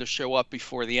Thrawn to show up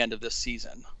before the end of this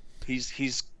season.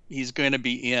 He's going to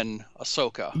be in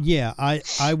Ahsoka. Yeah,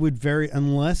 I would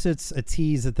unless it's a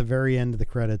tease at the very end of the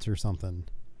credits or something.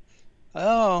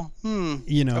 Oh,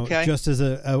 okay. Just as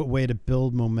a way to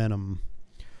build momentum.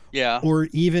 Yeah. Or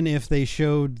even if they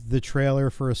showed the trailer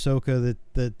for Ahsoka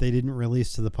that they didn't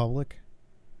release to the public.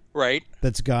 Right.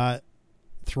 That's got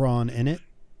Thrawn in it.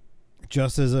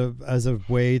 Just as a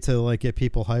way to like get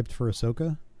people hyped for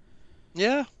Ahsoka.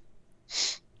 Yeah.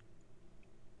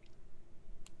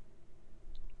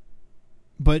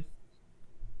 But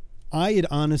I had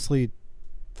honestly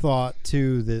thought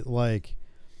too that like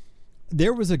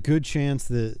there was a good chance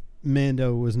that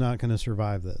Mando was not going to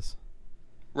survive this.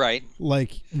 Right.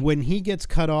 Like when he gets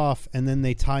cut off and then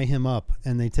they tie him up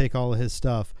and they take all of his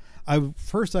stuff. I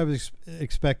was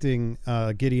expecting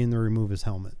Gideon to remove his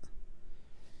helmet.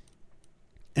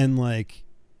 And like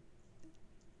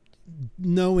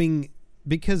knowing,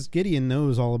 because Gideon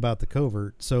knows all about the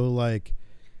covert, so like,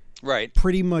 right,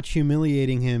 pretty much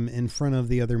humiliating him in front of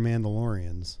the other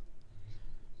Mandalorians.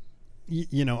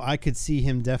 I could see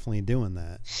him definitely doing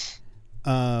that.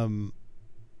 And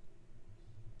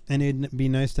it'd be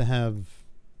nice to have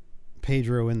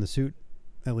Pedro in the suit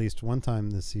at least one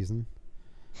time this season.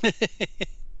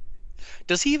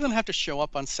 Does he even have to show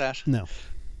up on set? No.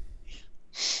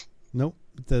 Nope.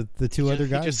 The two other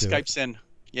guys he just Skypes in.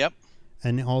 Yep.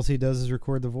 And all he does is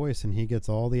record the voice, and he gets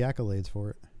all the accolades for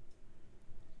it.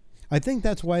 I think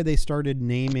that's why they started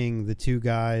naming the two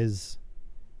guys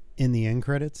in the end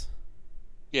credits.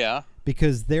 Yeah.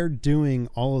 Because they're doing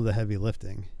all of the heavy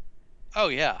lifting. Oh,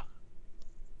 yeah.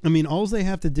 I mean, all they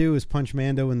have to do is punch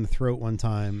Mando in the throat one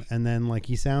time, and then like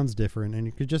he sounds different, and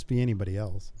it could just be anybody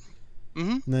else.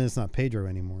 Mm-hmm. And then it's not Pedro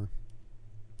anymore.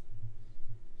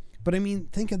 But I mean,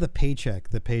 think of the paycheck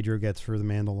that Pedro gets for the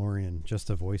Mandalorian just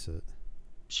to voice it.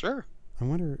 Sure. I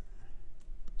wonder.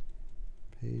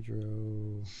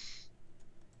 Pedro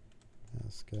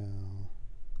Pascal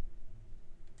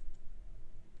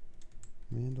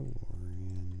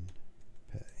Mandalorian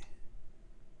pay.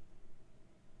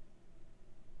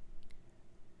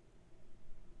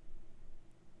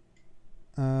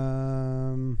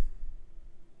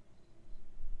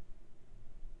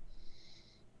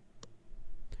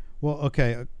 Well,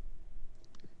 okay.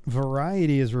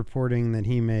 Variety is reporting that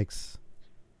he makes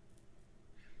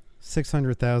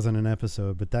 600,000 an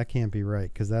episode, but that can't be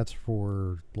right because that's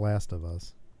for Last of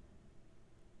Us.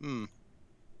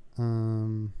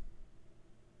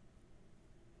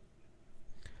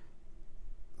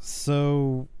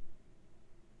 So,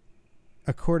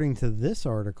 according to this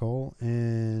article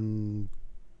in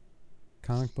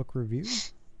Comic Book Review,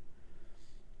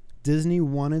 Disney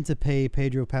wanted to pay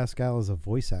Pedro Pascal as a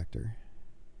voice actor.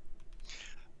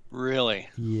 Really?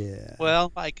 Yeah.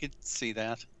 Well, I could see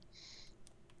that.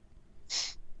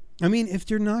 I mean, if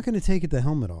you're not going to take the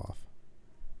helmet off,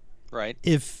 right?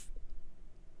 If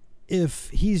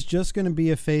he's just going to be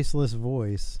a faceless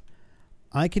voice,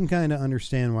 I can kind of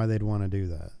understand why they'd want to do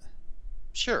that.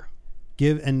 Sure.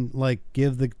 Give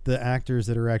the actors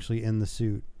that are actually in the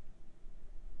suit,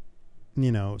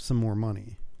 some more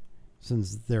money,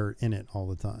 since they're in it all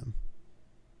the time.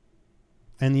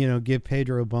 And give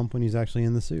Pedro a bump when he's actually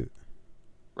in the suit.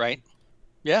 Right.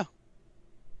 Yeah.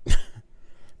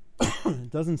 It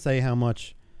doesn't say how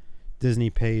much Disney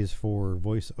pays for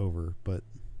voiceover, but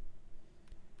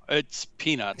it's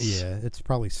peanuts. Yeah, it's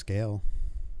probably scale.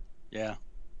 Yeah.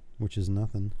 Which is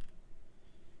nothing.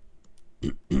 I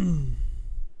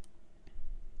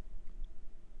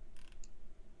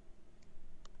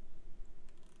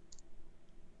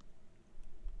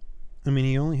mean,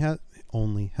 he only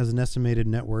has an estimated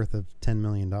net worth of $10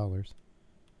 million.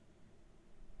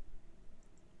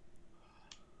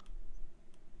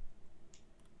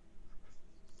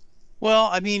 Well,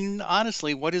 I mean,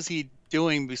 honestly, what is he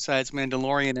doing besides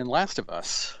Mandalorian and Last of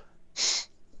Us?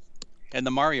 And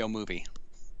the Mario movie?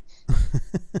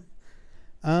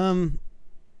 Well,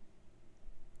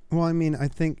 I mean, I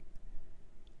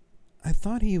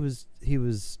thought he was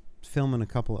filming a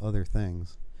couple of other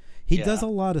things. He does a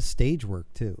lot of stage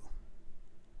work too.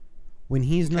 When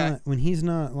he's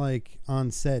not like on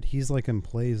set, he's like in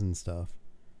plays and stuff.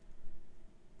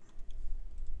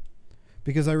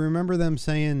 Because I remember them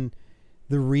saying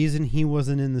the reason he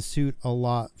wasn't in the suit a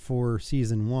lot for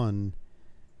season 1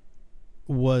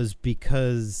 was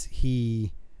because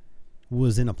he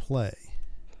was in a play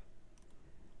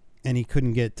and he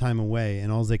couldn't get time away,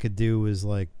 and all they could do was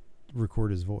like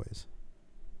record his voice.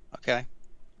 Okay.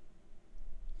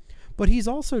 But he's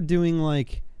also doing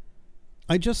like,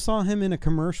 I just saw him in a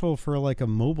commercial for like a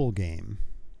mobile game.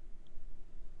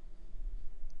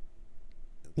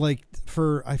 Like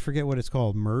for, I forget what it's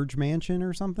called, Merge Mansion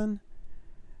or something.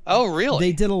 Oh, really?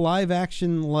 They did a live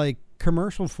action like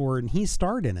commercial for it, and he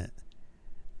starred in it.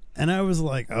 And I was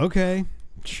like, okay,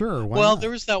 sure. Why not? There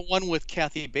was that one with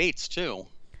Kathy Bates too.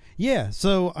 Yeah,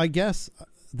 so I guess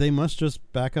they must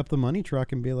just back up the money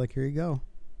truck and be like, here you go.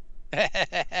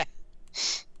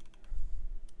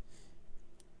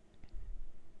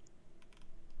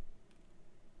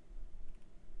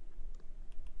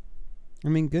 I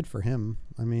mean, good for him.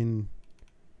 I mean,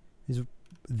 he's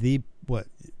what?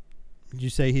 Did you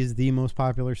say he's the most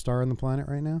popular star on the planet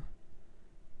right now?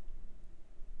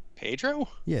 Pedro?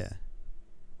 Yeah.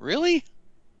 Really?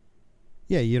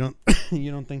 Yeah, you don't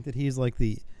think that he's like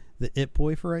the it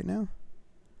boy for right now?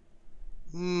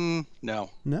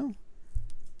 No. No?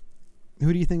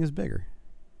 Who do you think is bigger?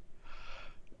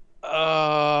 Than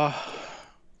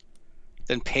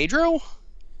Pedro?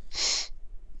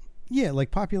 Yeah,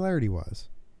 like popularity wise.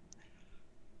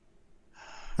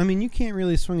 I mean, you can't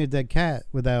really swing a dead cat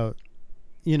without,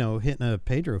 hitting a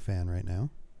Pedro fan right now.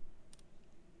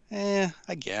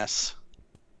 I guess.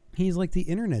 He's like the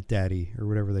internet daddy or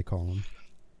whatever they call him.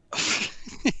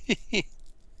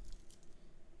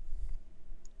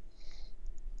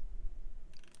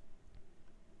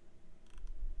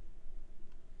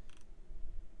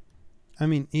 I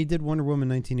mean, he did Wonder Woman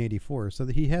 1984, so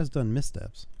that he has done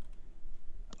missteps.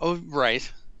 Oh,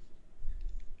 right.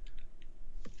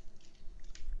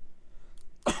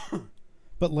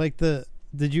 But like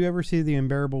did you ever see The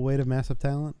Unbearable Weight of Massive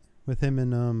Talent with him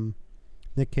and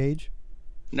Nick Cage?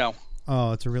 No.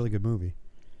 Oh, it's a really good movie.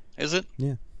 Is it?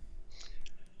 Yeah.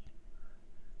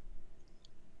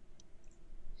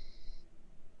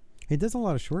 He does a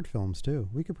lot of short films too.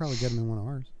 We could probably get him in one of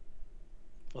ours.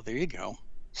 Well, there you go.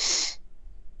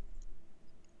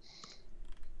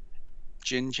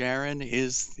 Din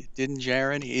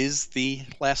Djarin is the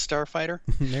last Starfighter.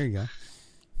 There you go.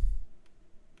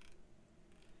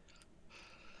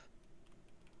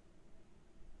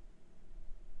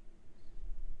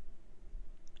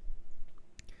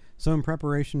 So in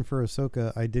preparation for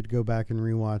Ahsoka, I did go back and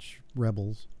rewatch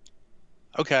Rebels.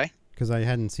 Okay. Because I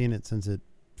hadn't seen it since it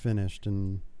finished,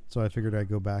 and so I figured I'd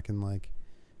go back and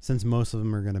since most of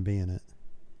them are going to be in it.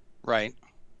 Right.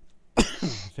 I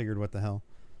figured what the hell.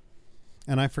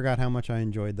 And I forgot how much I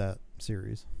enjoyed that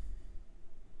series.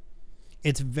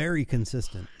 It's very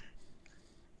consistent.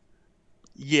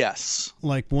 Yes.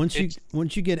 Once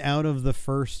you get out of the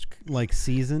first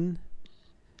season,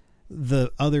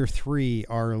 the other three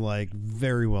are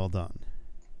very well done.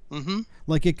 Mm-hmm.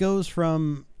 It goes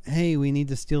from, hey, we need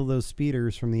to steal those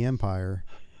speeders from the Empire,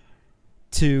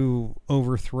 to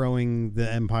overthrowing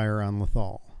the Empire on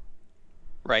Lothal.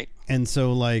 Right. And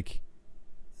so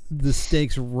the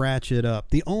stakes ratchet up.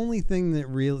 The only thing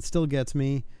that still gets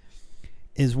me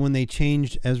is when they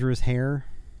changed Ezra's hair.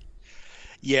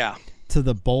 Yeah. To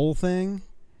the bowl thing.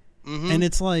 Mm-hmm. And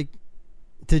it's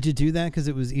did you do that because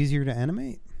it was easier to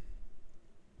animate?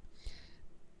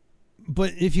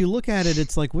 But if you look at it,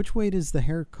 it's which way does the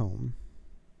hair comb?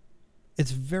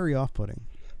 It's very off-putting.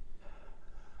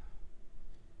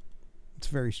 It's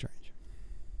very strange.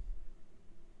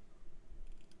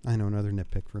 I know, another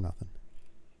nitpick for nothing.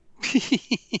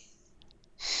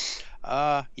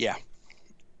 Yeah.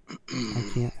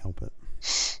 I can't help it.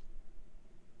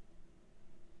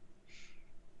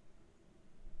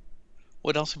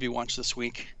 What else have you watched this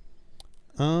week?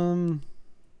 I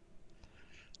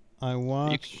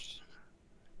watched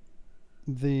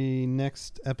the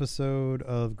next episode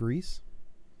of Grease.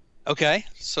 Okay,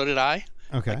 so did I.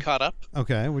 Okay. I caught up.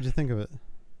 Okay, what'd you think of it?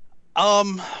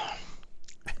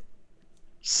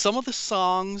 Some of the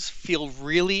songs feel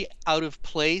really out of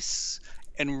place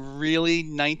and really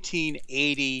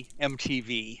 1980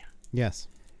 MTV. Yes.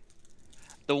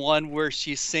 The one where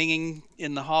she's singing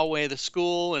in the hallway of the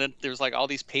school and there's all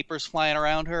these papers flying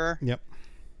around her. Yep.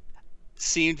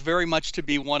 Seemed very much to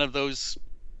be one of those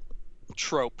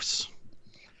tropes.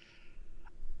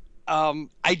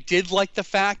 I did like the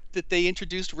fact that they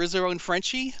introduced Rizzo and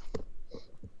Frenchie,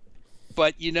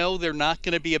 but they're not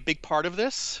going to be a big part of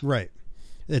this. Right.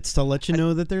 It's to let you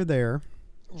know that they're there.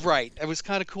 Right. It was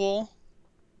kind of cool.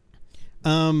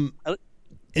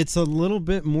 It's a little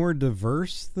bit more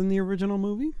diverse than the original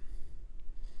movie.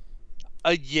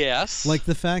 Yes.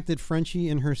 The fact that Frenchie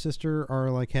and her sister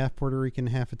are half Puerto Rican,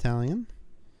 half Italian.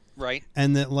 Right.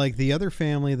 And that the other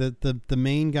family, that the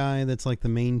main guy that's the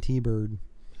main T-Bird,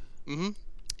 mm-hmm.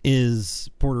 is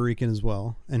Puerto Rican as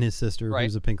well, and his sister, right.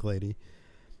 who's a pink lady.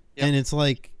 Yep. And it's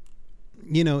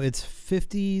it's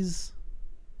 50s.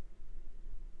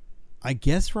 I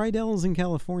guess Rydell's in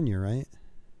California, right?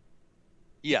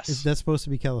 Yes. That's supposed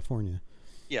to be California.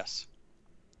 Yes.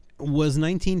 Was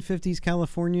 1950s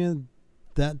California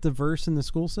that diverse in the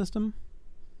school system?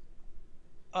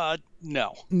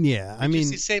 No. Yeah, Did you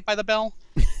see Saved by the Bell?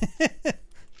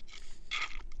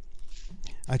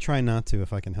 I try not to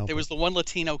if I can help it. There was the one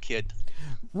Latino kid.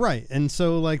 Right. And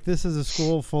so this is a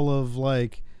school full of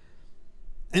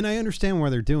and I understand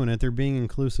why they're doing it. They're being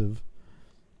inclusive.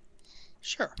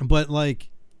 Sure. But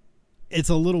it's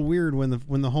a little weird when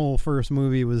the whole first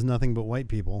movie was nothing but white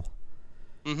people.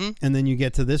 Mm-hmm. And then you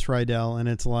get to this Rydell and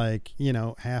it's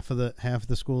half of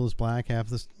the school is black, part of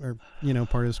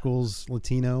the school's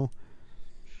Latino.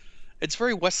 It's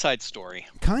very West Side Story.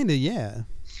 Kind of, yeah.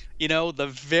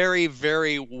 The very,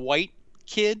 very white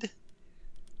kid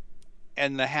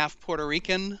and the half Puerto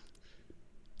Rican.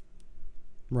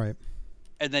 Right.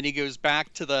 And then he goes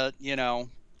back to the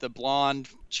blonde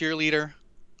cheerleader.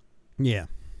 Yeah.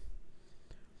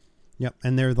 Yep.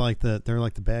 And they're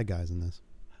the bad guys in this.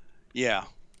 Yeah.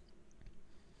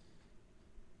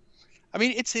 I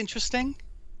mean, it's interesting.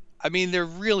 I mean, they're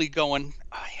really going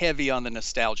heavy on the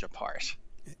nostalgia part.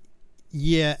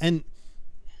 Yeah, and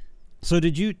so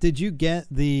did you get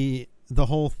the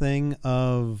whole thing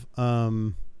of I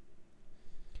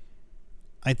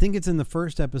think it's in the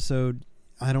first episode.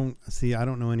 I don't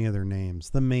know any other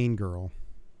names. The main girl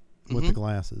with the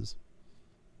glasses.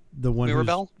 The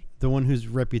one whose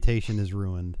reputation is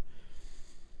ruined.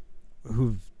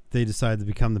 Who they decide to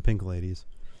become the Pink Ladies.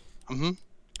 Mm-hmm.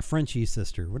 Frenchie's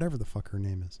sister, whatever the fuck her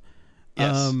name is.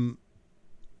 Yes.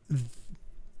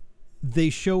 They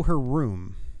show her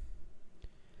room,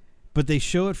 but they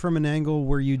show it from an angle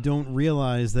where you don't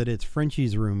realize that it's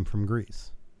Frenchie's room from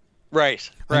Grease. Right.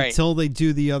 Until they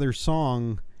do the other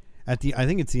song I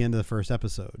think it's the end of the first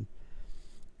episode.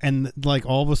 And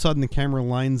all of a sudden the camera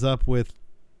lines up with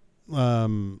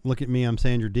Look at Me, I'm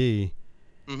Sandra Dee.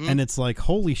 And it's like,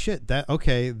 holy shit,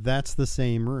 that's the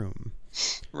same room.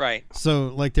 Right. So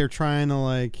like they're trying to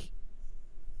like,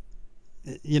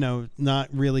 not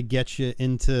really get you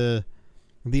into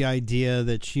the idea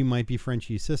that she might be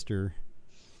Frenchie's sister.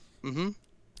 Mm-hmm.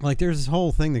 Like there's this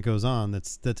whole thing that goes on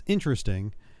that's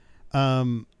interesting.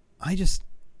 I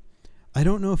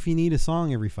don't know if you need a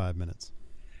song every 5 minutes.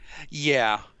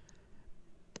 Yeah.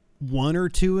 One or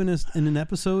two in an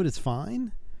episode is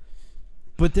fine.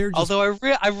 But they're just... Although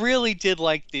I really did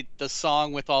like the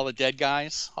song with all the dead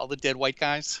guys, all the dead white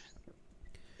guys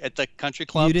at the country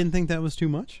club. You didn't think that was too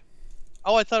much?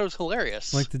 Oh, I thought it was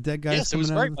hilarious. Like the dead guys. Yes, it was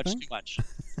very much too much.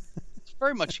 It's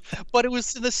very much, but it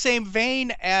was in the same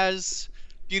vein as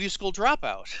Beauty School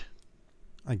Dropout.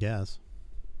 I guess.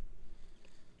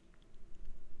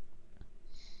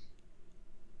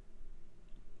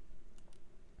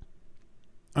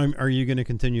 Are you going to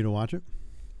continue to watch it?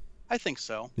 I think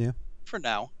so. Yeah. For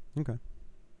now. Okay.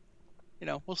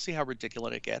 We'll see how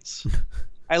ridiculous it gets.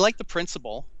 I like the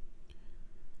principal.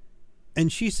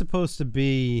 And she's supposed to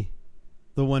be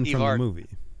the one from the movie.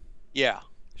 Yeah.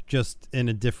 Just in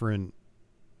a different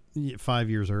 5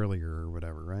 years earlier or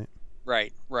whatever,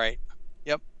 right? Right.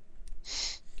 Yep.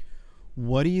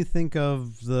 What do you think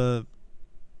of the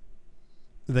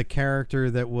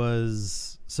character that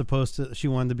was she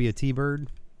wanted to be a T-Bird?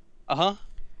 Uh-huh.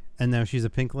 And now she's a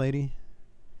pink lady?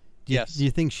 Yes. Do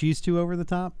you think she's too over the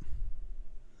top?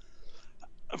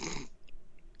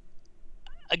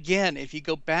 Again, if you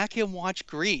go back and watch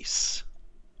Grease,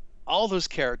 all those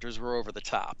characters were over the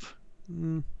top.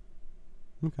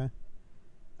 Okay.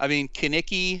 I mean,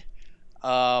 Kaneki.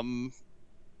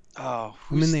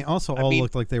 They also all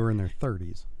looked like they were in their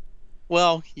 30s.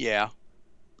 Well, yeah.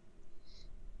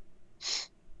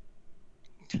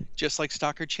 Just like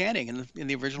Stockard Channing in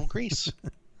the original Grease.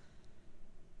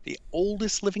 The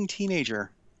oldest living teenager.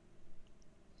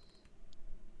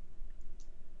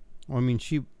 Well, I mean,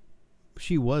 she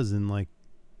was in like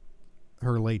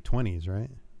her late 20s, right?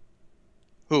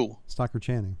 Who? Stockard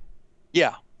Channing.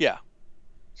 Yeah.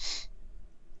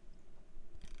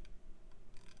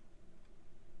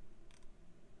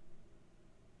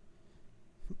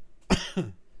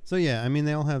 So yeah, I mean,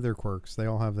 they all have their quirks. They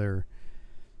all have their,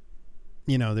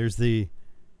 there's the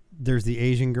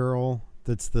Asian girl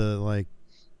that's the like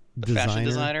fashion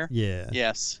designer. Yeah.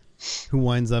 Yes. Who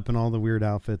winds up in all the weird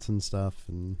outfits and stuff,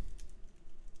 and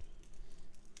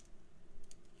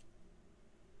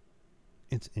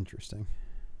it's interesting.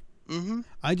 Mm-hmm.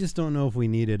 I just don't know if we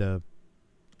needed a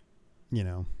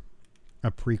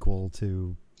prequel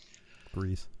to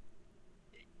Grease.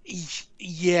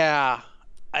 Yeah,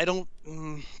 I don't.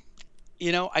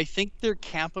 I think they're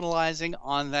capitalizing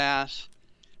on that.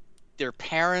 Their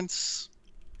parents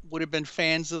would have been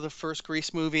fans of the first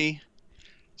Grease movie,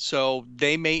 so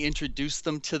they may introduce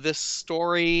them to this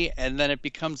story, and then it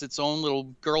becomes its own little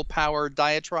girl power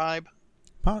diatribe.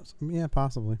 Yeah,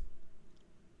 possibly.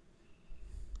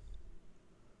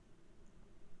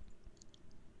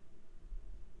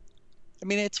 I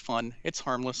mean, it's fun. It's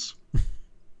harmless.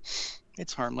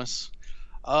 It's harmless.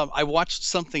 I watched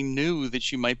something new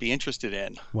that you might be interested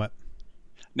in. What?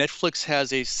 Netflix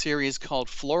has a series called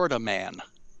Florida Man.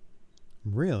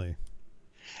 Really?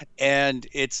 And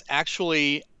it's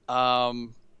actually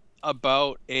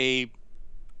about a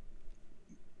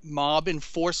mob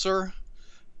enforcer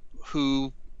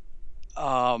who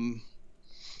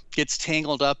gets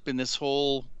tangled up in this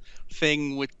whole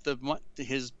thing with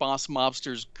his boss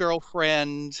mobster's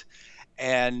girlfriend,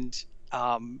 and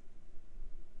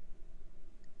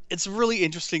it's a really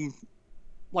interesting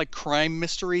like crime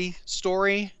mystery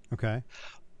story. Okay.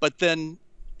 But then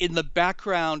in the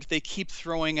background they keep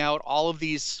throwing out all of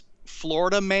these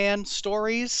Florida Man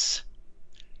stories.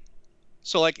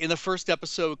 So like in the first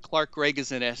episode, Clark Gregg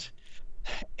is in it,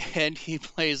 and he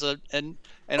plays an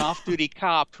off-duty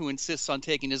cop who insists on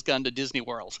taking his gun to Disney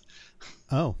World.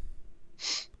 Oh.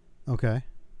 Okay.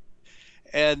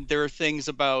 And there are things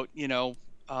about,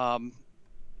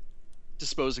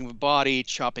 disposing of a body,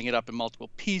 chopping it up in multiple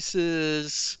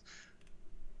pieces,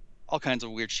 all kinds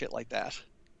of weird shit like that.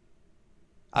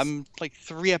 I'm like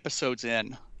 3 episodes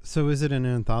in. So is it an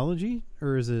anthology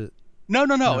or is it? No.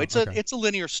 It's a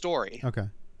linear story. Okay.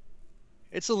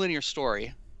 It's a linear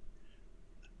story.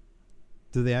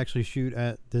 Do they actually shoot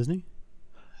at Disney?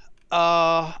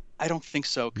 I don't think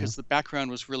so, because the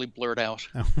background was really blurred out.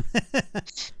 Oh.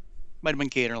 Might have been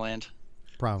Gatorland.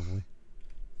 Probably.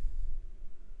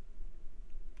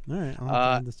 All right, I'll have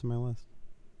to add this to my list.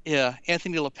 Yeah,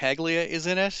 Anthony LaPaglia is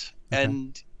in it, okay.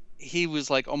 And he was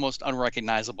like almost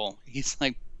unrecognizable. He's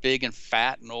like big and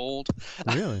fat and old.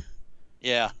 Really?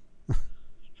 Yeah.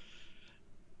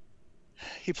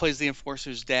 He plays the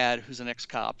Enforcer's dad, who's an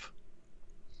ex-cop.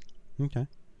 Okay.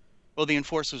 Well, the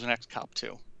Enforcer's an ex-cop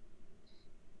too.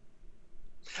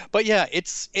 But yeah,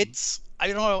 it's I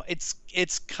don't know,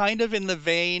 it's kind of in the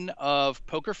vein of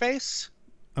Poker Face,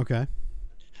 Okay.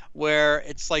 where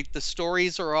it's like the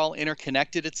stories are all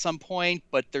interconnected at some point,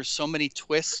 but there's so many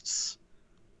twists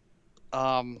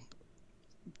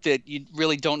that you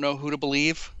really don't know who to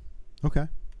believe. Okay.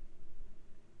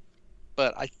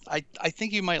 But I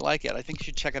think you might like it. I think you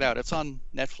should check it out. It's on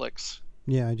Netflix.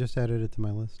 Yeah, I just added it to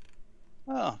my list.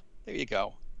 Oh, there you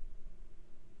go.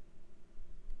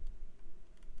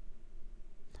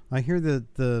 I hear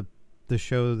that the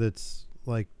show that's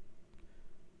like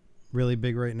really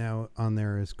big right now on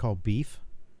there is called Beef.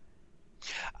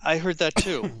 I heard that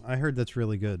too. I heard that's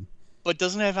really good. But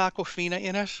doesn't it have Aquafina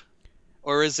in it?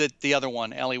 Or is it the other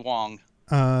one, Ali Wong?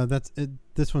 That's it.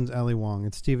 This one's Ali Wong.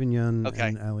 It's Steven Yeun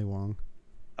and Ali Wong.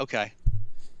 Okay.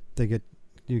 They get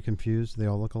you confused? They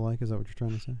all look alike? Is that what you're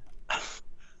trying to say?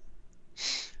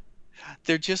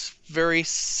 They're just very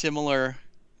similar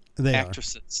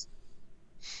actresses.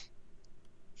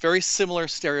 Very similar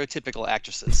stereotypical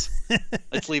actresses.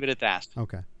 Let's leave it at that.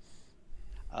 Okay.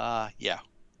 Yeah.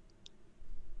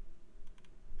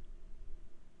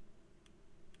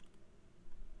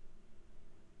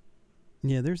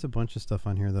 Yeah, there's a bunch of stuff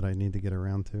on here that I need to get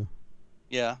around to.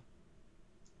 Yeah.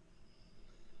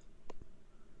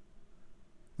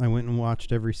 I went and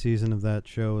watched every season of that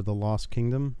show, The Lost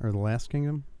Kingdom, or The Last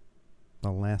Kingdom?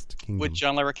 The Last Kingdom. With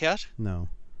John Larroquette? No.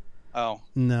 Oh.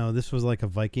 No, this was like a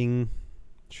Viking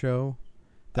show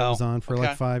that was on for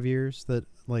like 5 years that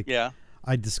like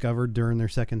I discovered during their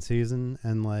second season,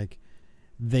 and like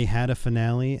they had a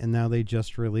finale and now they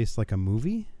just released like a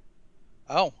movie.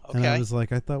 Oh, okay. And I was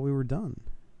like, I thought we were done.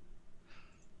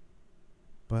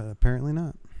 But apparently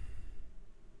not.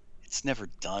 It's never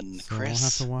done, so Chris. I'll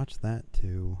have to watch that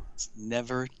too. It's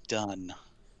never done.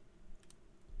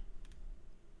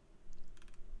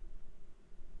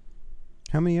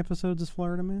 How many episodes is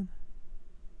Florida Man?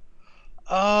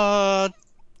 8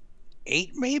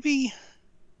 maybe?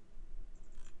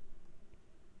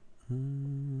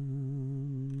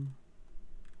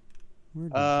 Where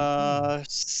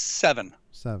did 7.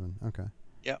 7, okay.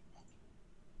 Yep.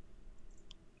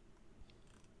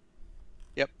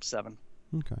 Yep, 7.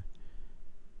 Okay.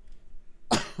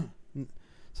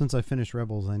 Since I finished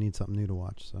Rebels, I need something new to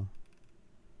watch, so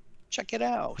check it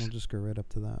out. I'll just go right up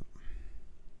to that.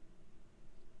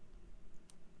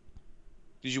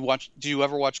 Did you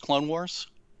ever watch Clone Wars?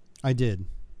 I did.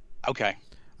 Okay.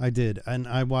 I did. And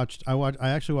I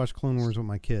actually watched Clone Wars with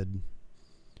my kid.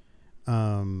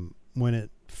 When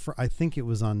I think it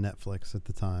was on Netflix at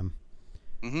the time.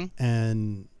 Mm-hmm.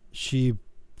 And she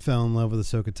fell in love with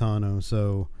Ahsoka Tano,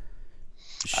 so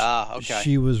okay.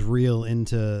 She was real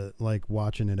into like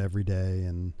watching it every day,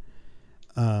 and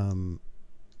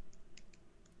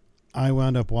I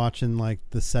wound up watching like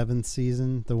the 7th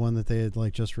season, the one that they had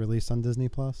like just released on Disney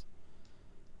Plus.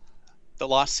 The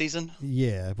Lost season?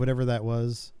 Yeah, whatever that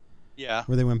was. Yeah.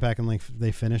 Where they went back and like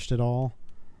they finished it all.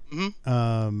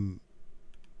 Mm-hmm.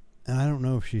 And I don't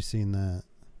know if she's seen that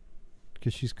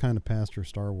because she's kind of past her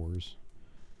Star Wars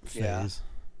phase. Yeah.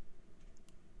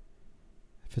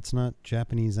 If it's not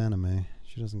Japanese anime,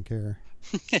 she doesn't care.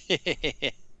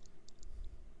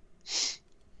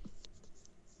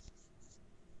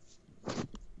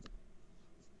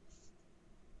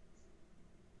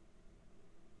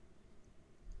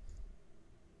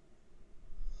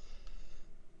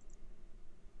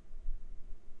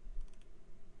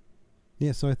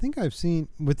 Yeah, so I think I've seen,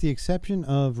 with the exception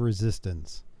of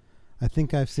Resistance, I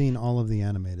think I've seen all of the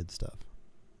animated stuff.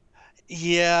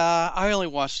 Yeah, I only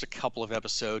watched a couple of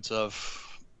episodes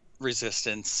of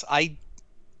Resistance. I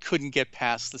couldn't get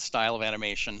past the style of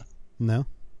animation. No?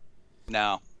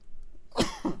 No.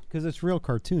 Because it's real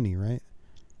cartoony, right?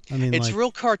 I mean, it's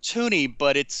real cartoony,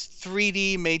 but it's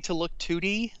 3D made to look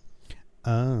 2D.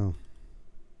 Oh.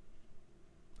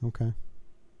 Okay.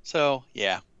 So,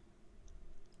 yeah.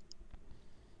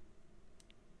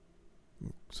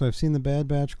 So I've seen the Bad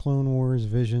Batch, Clone Wars,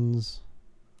 Visions.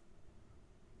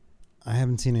 I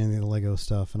haven't seen any of the Lego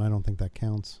stuff, and I don't think that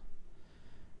counts.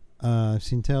 I've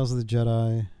seen Tales of the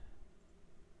Jedi.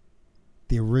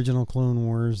 The original Clone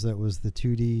Wars, that was the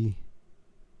 2D,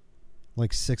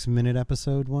 like 6-minute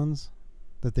episode ones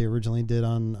that they originally did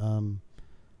on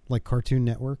like Cartoon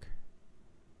Network.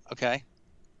 Okay.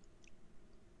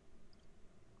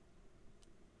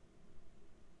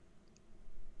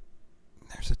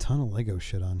 There's a ton of Lego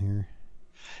shit on here.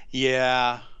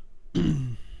 Yeah.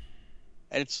 And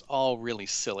it's all really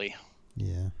silly.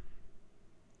 Yeah.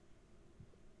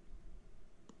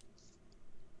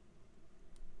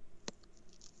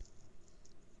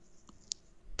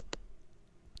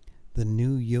 The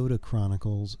New Yoda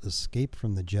Chronicles: Escape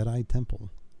from the Jedi Temple.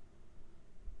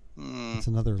 That's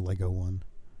another Lego one.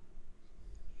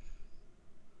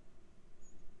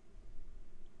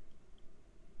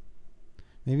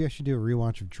 Maybe I should do a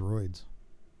rewatch of Droids.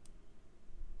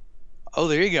 Oh,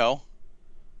 there you go.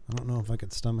 I don't know if I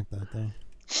could stomach that, though.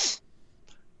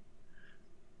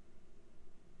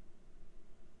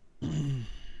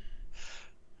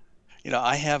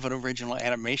 I have an original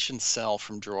animation cell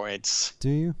from Droids. Do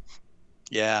you?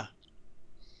 Yeah.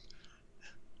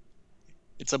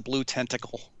 It's a blue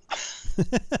tentacle.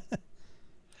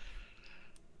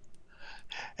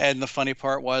 And the funny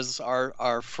part was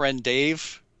our friend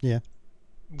Dave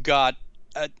got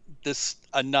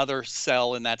another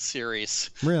cell in that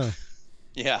series. Really?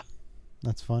 Yeah.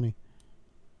 That's funny.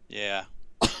 Yeah.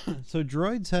 So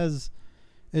Droids has...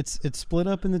 It's split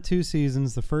up into 2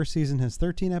 seasons. The first season has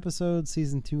 13 episodes.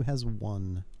 Season 2 has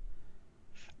 1.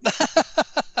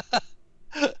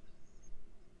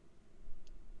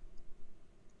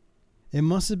 It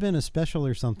must have been a special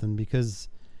or something, because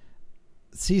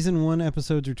season 1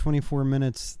 episodes are 24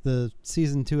 minutes. The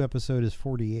season 2 episode is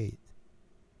 48.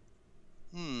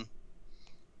 Maybe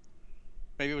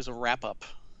it was a wrap-up.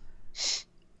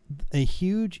 A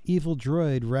huge evil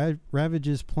droid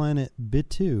ravages planet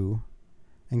Bitu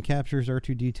and captures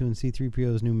R2-D2 and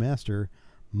C-3PO's new master,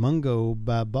 Mungo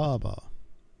Bababa.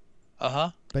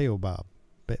 Uh-huh. Baobab.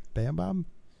 Baobab?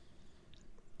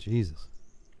 Jesus.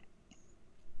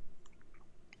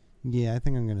 Yeah, I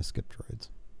think I'm going to skip Droids.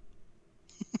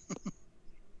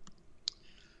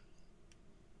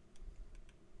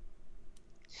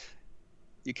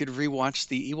 You could rewatch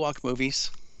the Ewok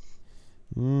movies.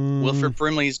 Wilford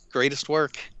Brimley's greatest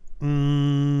work.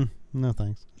 No,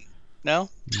 thanks. No?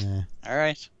 Nah. All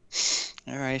right.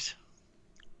 I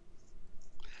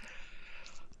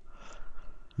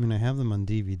mean, I have them on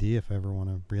DVD if I ever want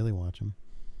to really watch them.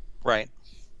 Right.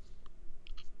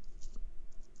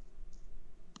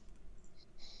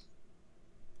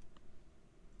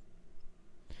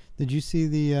 Did you see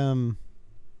the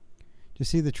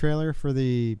trailer for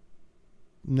the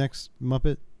next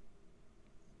Muppet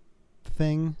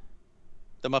thing?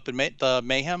 The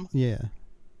Mayhem? Yeah.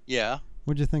 Yeah.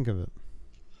 What'd you think of it?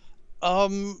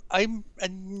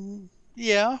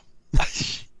 Yeah.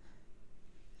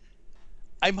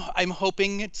 I'm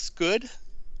hoping it's good.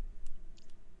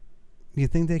 You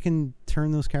think they can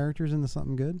turn those characters into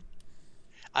something good?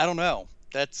 I don't know.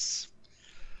 That's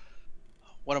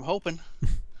what I'm hoping.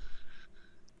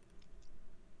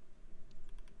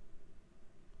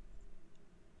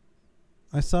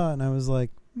 I saw it and I was like,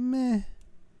 meh.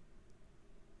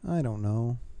 I don't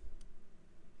know.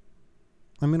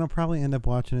 I mean, I'll probably end up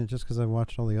watching it just because I've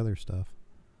watched all the other stuff.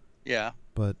 Yeah.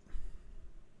 But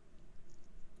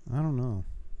I don't know.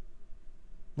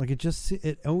 Like,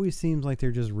 it always seems like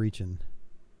they're just reaching.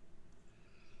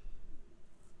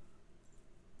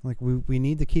 Like, we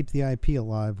need to keep the IP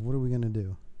alive. What are we going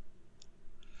to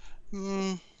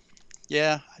do?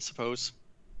 Yeah, I suppose.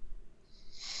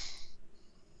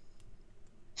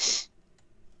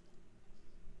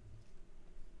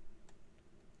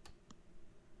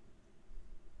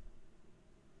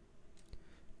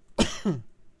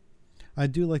 I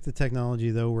do like the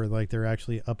technology, though, where, like, they're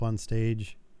actually up on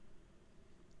stage,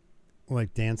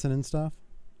 like, dancing and stuff.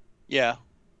 Yeah.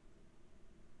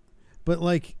 But,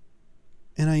 like,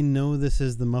 and I know this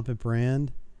is the Muppet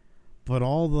brand, but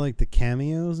all, like, the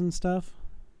cameos and stuff...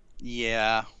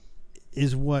 Yeah.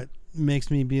 ...is what makes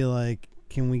me be like,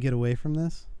 can we get away from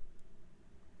this?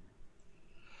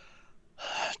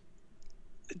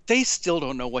 They still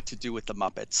don't know what to do with the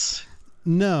Muppets.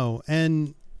 No,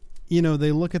 and... You know,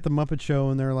 they look at the Muppet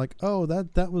Show and they're like, oh,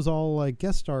 that was all like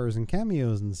guest stars and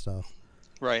cameos and stuff.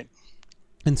 Right.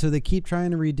 And so they keep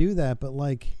trying to redo that, but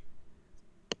like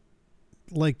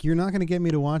you're not going to get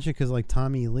me to watch it because like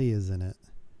Tommy Lee is in it.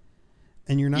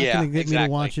 And you're not going to get me to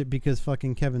watch it because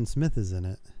fucking Kevin Smith is in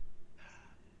it.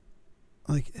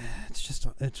 Like,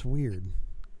 it's weird.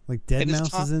 Like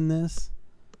Deadmau5 is in this.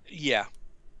 Yeah.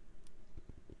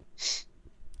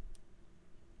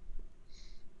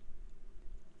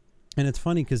 And it's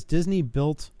funny because Disney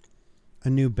built a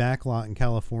new backlot in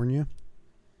California.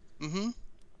 Mm-hmm.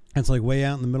 It's like way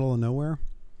out in the middle of nowhere.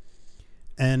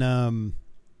 And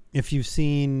if you've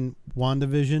seen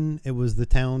WandaVision, it was the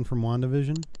town from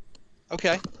WandaVision.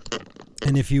 Okay.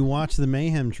 And if you watch the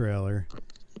Mayhem trailer,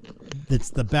 it's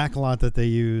the backlot that they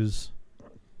use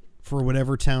for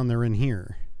whatever town they're in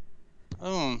here.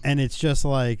 Oh. And it's just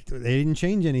like, they didn't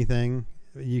change anything.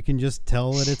 You can just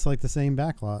tell that it's like the same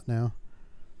backlot now.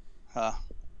 I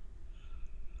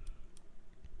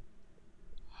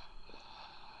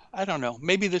I don't know.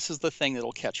 Maybe this is the thing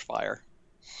that'll catch fire.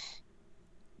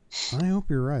 I hope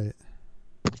you're right.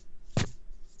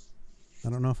 I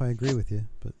don't know if I agree with you,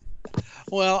 but...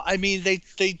 Well, I mean, they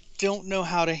don't know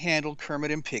how to handle Kermit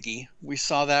and Piggy. We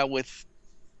saw that with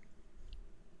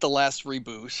the last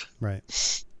reboot.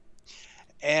 Right.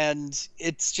 And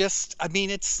it's just, I mean,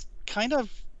 it's kind of...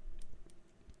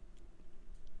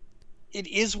 It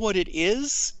is what it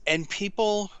is, and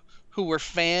people who were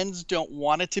fans don't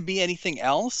want it to be anything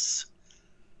else,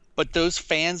 but those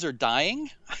fans are dying.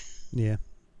 Yeah.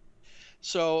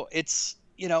 So it's,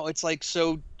 it's like,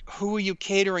 so who are you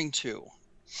catering to?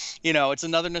 It's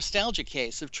another nostalgia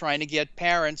case of trying to get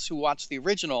parents who watch the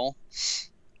original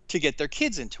to get their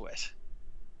kids into it.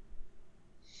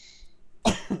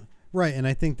 Right, and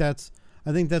I think that's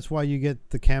why you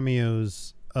get the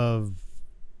cameos of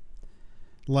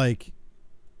like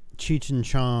Cheech and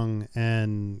Chong,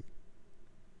 and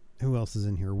who else is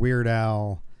in here? Weird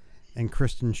Al and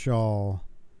Kristen Shaw.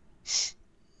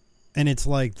 And it's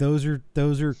like those are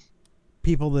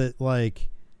people that like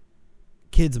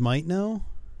kids might know.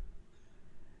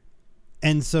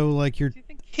 And so like Do you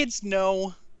think kids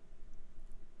know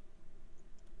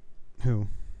who?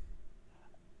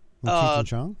 Like Cheech and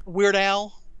Chong? Weird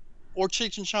Al or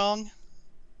Cheech and Chong?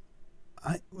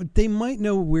 They might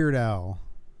know Weird Al.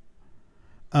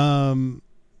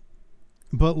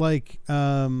 But like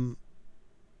well,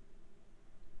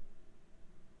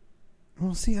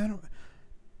 see,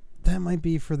 that might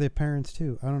be for their parents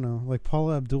too. I don't know. Like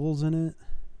Paula Abdul's in it.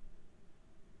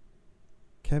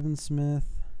 Kevin Smith.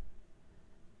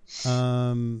 Is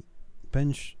it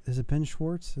Ben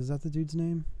Schwartz? Is that the dude's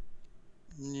name?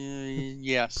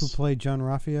 Yes. Who played John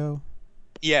Ralphio?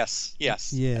 Yes. Yeah,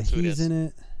 he's in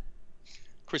it.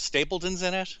 Chris Stapleton's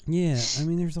in it. Yeah, I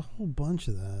mean, there's a whole bunch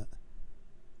of that.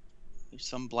 There's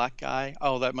some black guy.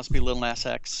 Oh, that must be Lil Nas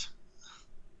X.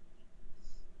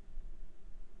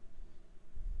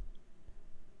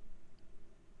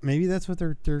 Maybe that's what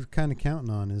they're kind of counting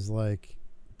on, is like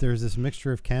there's this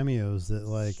mixture of cameos that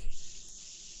like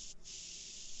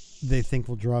they think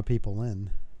will draw people in.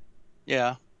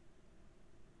 Yeah.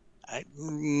 I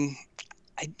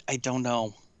don't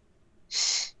know.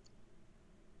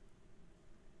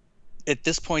 At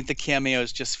this point, the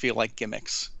cameos just feel like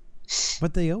gimmicks.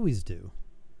 But they always do.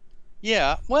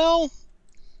 Yeah, well,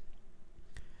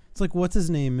 it's like, what's his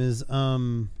name is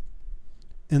in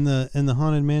the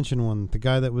Haunted Mansion one, the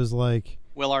guy that was like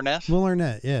Will Arnett. Will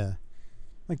Arnett, yeah.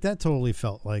 Like that totally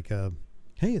felt like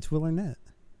hey, it's Will Arnett.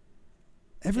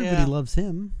 Everybody loves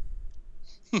him.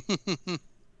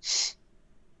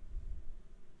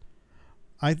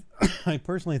 I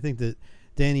personally think that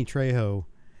Danny Trejo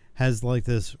has like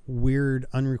this weird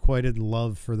unrequited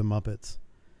love for the Muppets.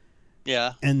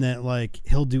 Yeah. And that like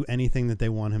he'll do anything that they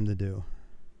want him to do.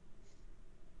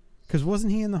 Because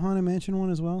wasn't he in the Haunted Mansion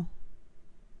one as well?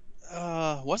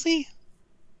 Was he?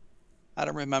 I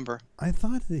don't remember. I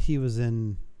thought that he was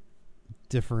in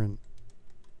different.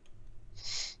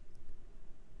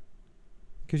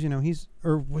 Because,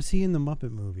 or was he in the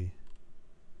Muppet movie?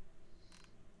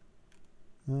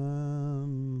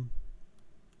 Come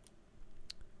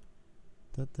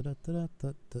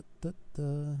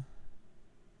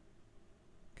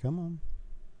on.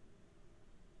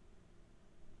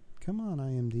 Come on,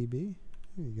 IMDb.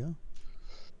 There you go.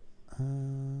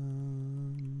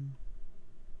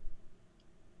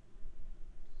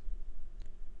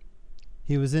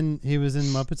 He was in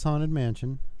Muppets Haunted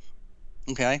Mansion.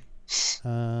 Okay.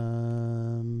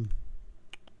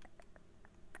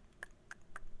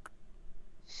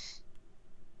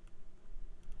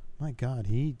 My God,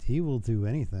 he will do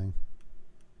anything.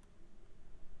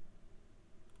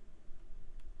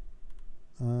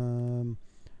 I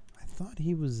thought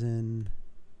he was in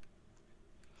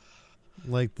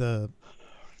like the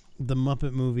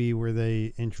Muppet movie where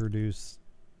they introduce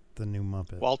the new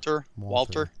Muppet. Walter.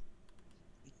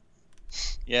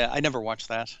 Yeah, I never watched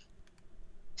that.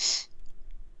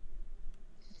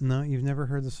 No, you've never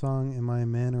heard the song "Am I a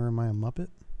Man or Am I a Muppet"?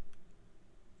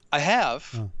 I have.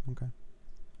 Oh, okay.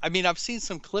 I mean, I've seen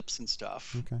some clips and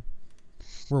stuff. Okay.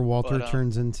 Where Walter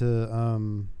turns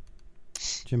into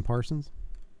Jim Parsons?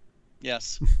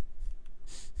 Yes.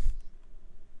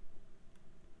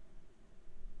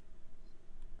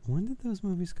 When did those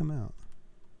movies come out?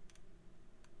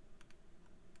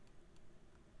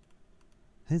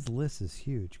 His list is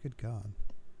huge. Good God.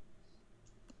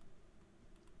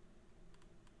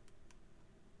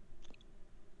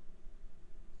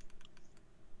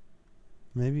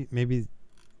 Maybe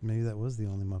that was the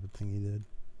only Muppet thing he did.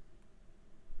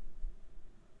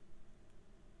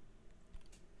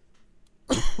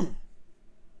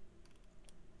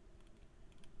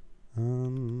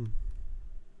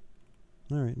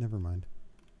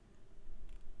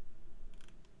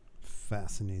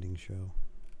 fascinating show.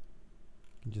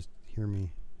 You just hear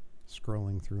me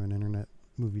scrolling through an internet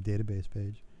movie database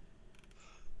page.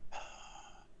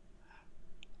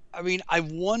 I mean, I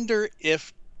wonder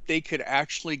if they could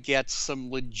actually get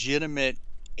some legitimate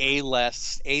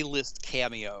A-list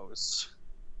cameos.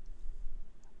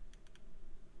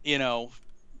 You know,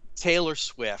 Taylor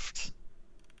Swift,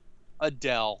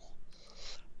 Adele.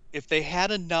 If they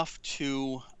had enough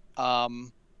to, what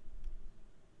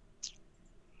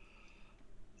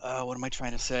am I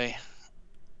trying to say?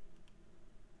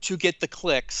 To get the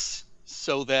clicks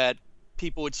so that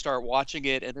people would start watching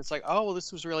it, and it's like, oh, well,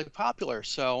 this was really popular,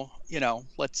 so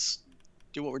let's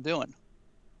do what we're doing.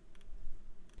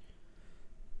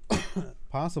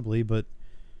 Possibly, but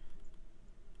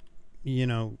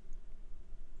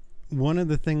one of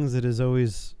the things that has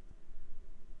always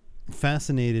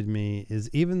fascinated me is,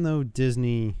 even though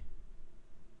Disney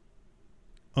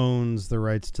owns the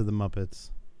rights to the Muppets,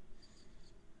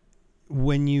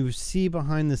 when you see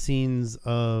behind the scenes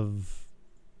of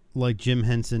like Jim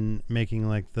Henson making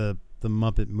like the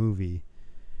Muppet movie,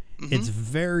 mm-hmm. it's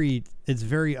very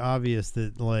obvious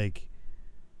that like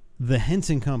the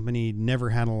Henson Company never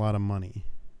had a lot of money.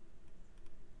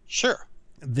 Sure.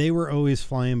 They were always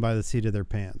flying by the seat of their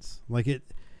pants. Like it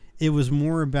was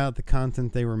more about the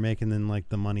content they were making than like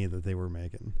the money that they were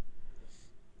making.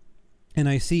 And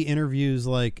I see interviews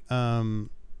like Adam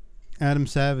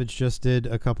Savage just did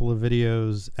a couple of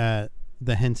videos at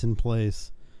the Henson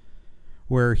place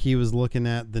where he was looking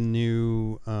at the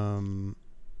new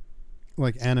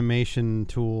like animation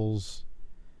tools,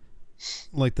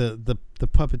 like the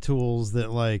puppet tools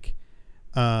that like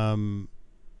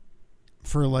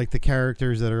for like the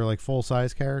characters that are like full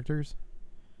size characters.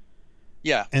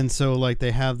 Yeah. And so like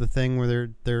they have the thing where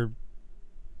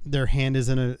their hand is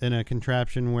in a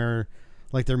contraption where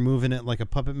like they're moving it like a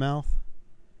puppet mouth.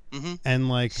 Mm-hmm. And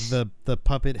like the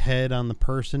puppet head on the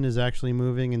person is actually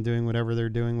moving and doing whatever they're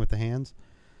doing with the hands.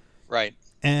 Right.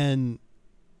 And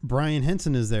Brian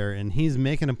Henson is there, and he's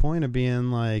making a point of being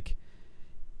like,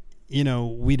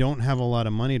 we don't have a lot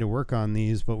of money to work on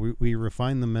these, but we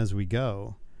refine them as we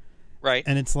go. Right.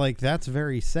 And it's like, that's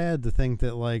very sad to think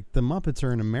that like the Muppets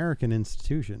are an American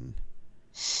institution.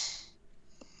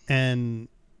 And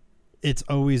it's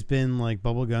always been like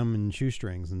bubblegum and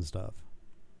shoestrings and stuff.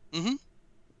 Mm-hmm.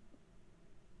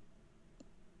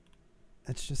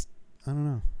 It's just, I don't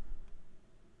know.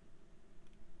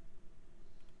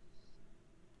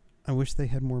 I wish they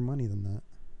had more money than that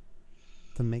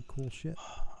to make cool shit.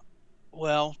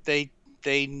 Well, they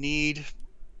need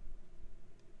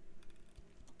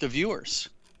the viewers.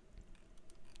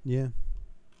 Yeah.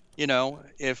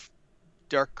 If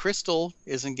Dark Crystal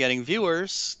isn't getting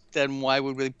viewers, then why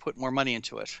would we put more money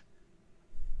into it?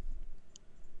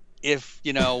 If,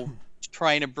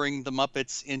 trying to bring the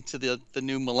Muppets into the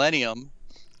new millennium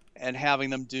and having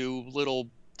them do little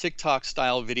TikTok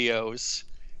style videos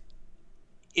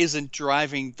isn't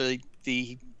driving the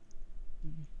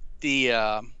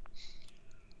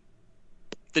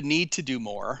need to do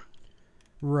more.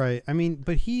 Right. I mean,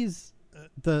 but he's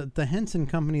the Henson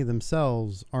Company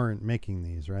themselves aren't making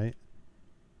these, right?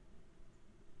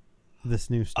 This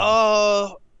new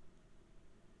stuff.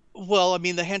 Well, I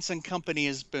mean, the Henson Company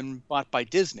has been bought by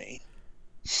Disney.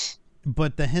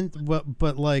 But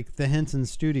but like the Henson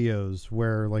Studios,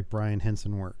 where like Brian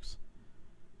Henson works,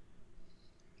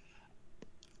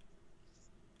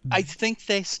 I think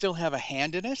they still have a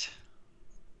hand in it.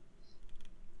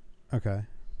 Okay.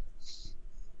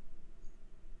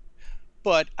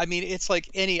 But I mean, it's like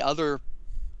any other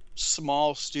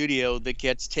small studio that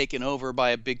gets taken over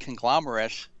by a big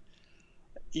conglomerate.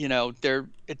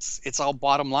 It's all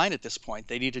bottom line at this point.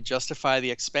 They need to justify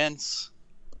the expense.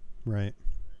 Right.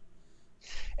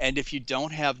 And if you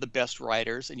don't have the best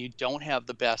writers and you don't have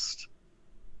the best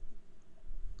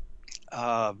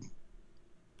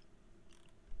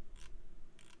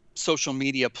social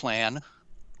media plan,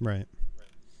 right,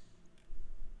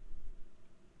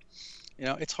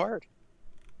 it's hard.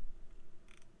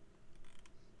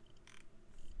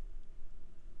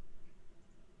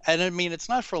 And I mean, it's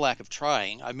not for lack of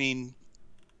trying. I mean,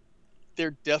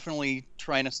 they're definitely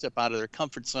trying to step out of their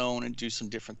comfort zone and do some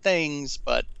different things,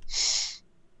 but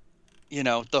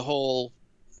the whole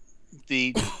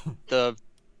the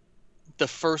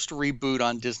first reboot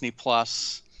on Disney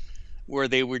Plus, where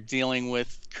they were dealing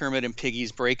with Kermit and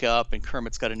Piggy's breakup, and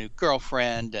Kermit's got a new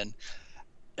girlfriend, and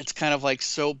it's kind of like,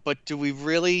 so, but do we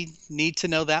really need to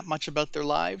know that much about their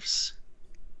lives?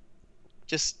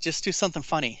 Just do something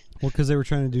funny. Well, because they were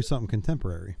trying to do something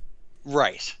contemporary.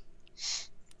 Right.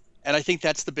 And I think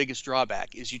that's the biggest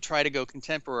drawback, is you try to go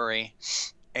contemporary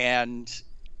and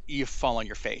you fall on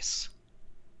your face.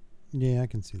 Yeah, I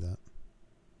can see that.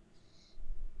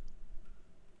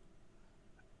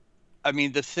 I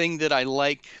mean, the thing that I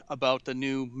like about the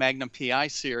new Magnum PI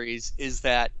series is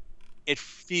that it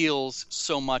feels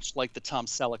so much like the Tom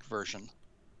Selleck version.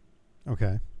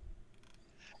 Okay.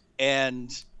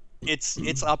 And it's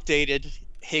updated.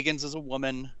 Higgins is a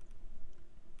woman.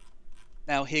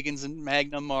 Now Higgins and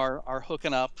Magnum are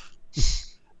hooking up.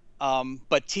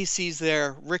 But TC's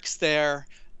there, Rick's there.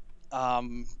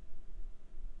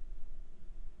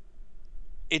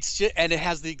 It's just, and it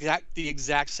has the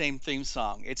exact same theme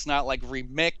song. It's not like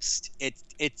remixed.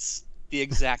 It's the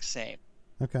exact same.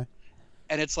 Okay.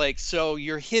 And it's like, so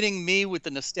you're hitting me with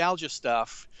the nostalgia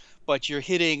stuff, but you're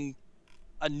hitting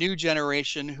a new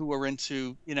generation who are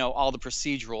into, all the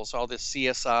procedurals, all this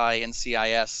CSI and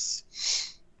CIS,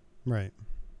 Right.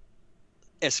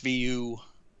 SVU,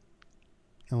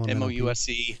 LMNOP.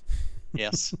 MOUSE.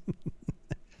 Yes.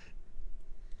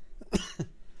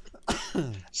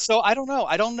 So I don't know.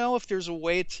 I don't know if there's a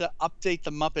way to update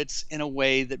the Muppets in a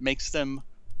way that makes them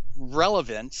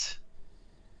relevant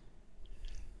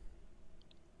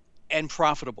and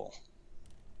profitable.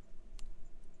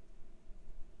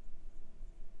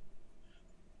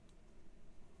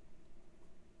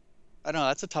 I don't know.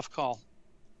 That's a tough call.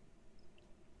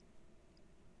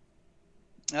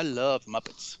 I love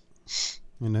Muppets.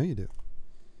 I know you do.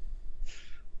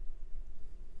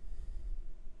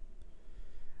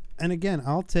 And again,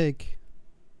 I'll take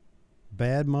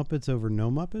bad Muppets over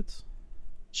no Muppets.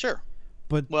 Sure.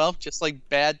 But well, just like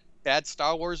bad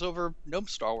Star Wars over no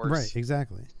Star Wars. Right,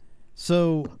 exactly.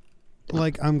 So,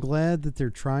 like, I'm glad that they're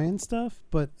trying stuff,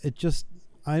 but it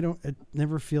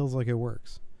never feels like it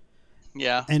works.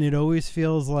 Yeah. And it always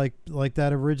feels like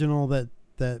that original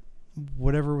that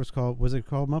whatever it was called. Was it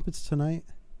called Muppets Tonight?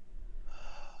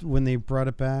 When they brought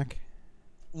it back?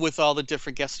 With all the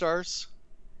different guest stars?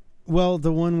 Well,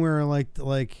 the one where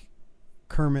like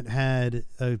Kermit had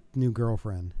a new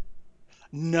girlfriend.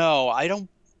 No, I'm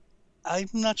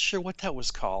not sure what that was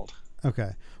called.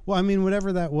 Okay. Well, I mean,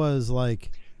 whatever that was,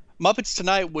 like Muppets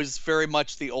Tonight was very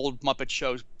much the old Muppet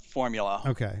Show formula.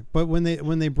 Okay. But when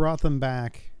they brought them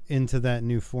back into that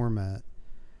new format,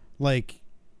 like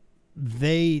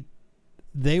they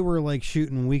were like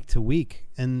shooting week to week,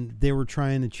 and they were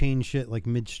trying to change shit like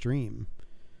midstream.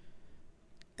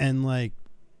 And like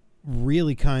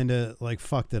really kind of like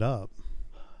fucked it up.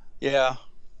 Yeah.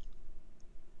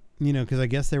 Because I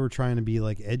guess they were trying to be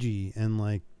like edgy and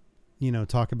like,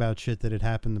 talk about shit that had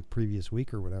happened the previous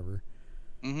week or whatever.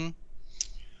 Mm-hmm.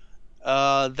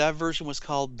 That version was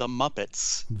called The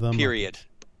Muppets. Period.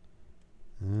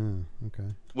 Muppets. Okay.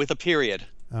 With a period.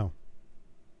 Oh.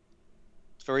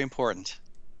 It's very important.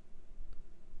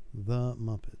 The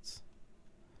Muppets.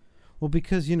 Well,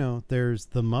 because, there's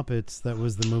The Muppets, that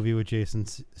was the movie with Jason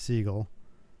Segel.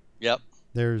 Yep.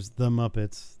 There's The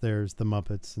Muppets, there's The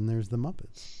Muppets, and there's The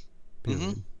Muppets. Period.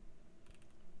 Mm-hmm.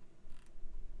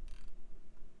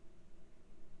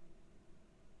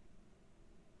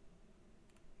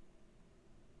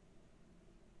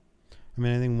 I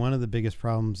mean, I think one of the biggest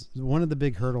problems, one of the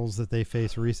big hurdles that they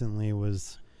faced recently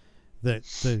was that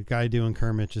the guy doing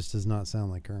Kermit just does not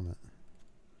sound like Kermit.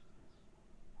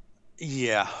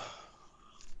 Yeah.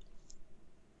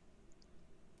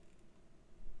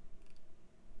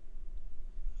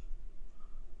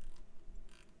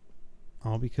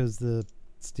 All because the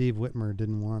Steve Whitmer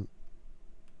didn't want.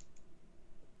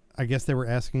 I guess they were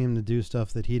asking him to do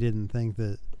stuff that he didn't think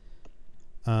that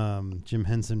Jim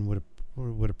Henson would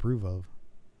approve of,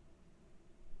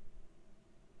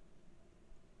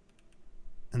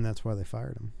 and that's why they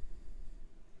fired him.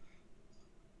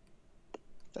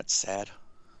 That's sad.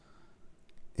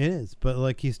 It is, but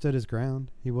like he stood his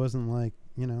ground. He wasn't like,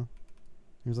 he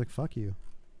was like, "Fuck you."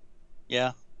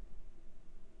 Yeah.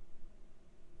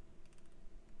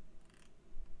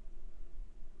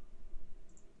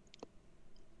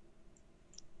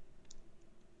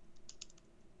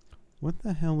 What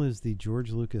the hell is the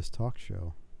George Lucas talk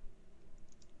show?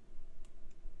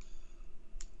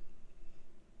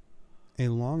 A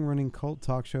long-running cult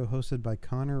talk show hosted by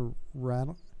Connor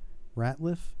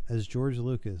Ratliff as George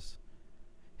Lucas,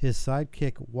 his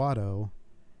sidekick Watto,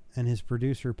 and his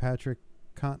producer Patrick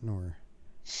Contnor.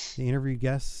 They interview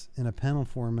guests in a panel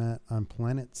format on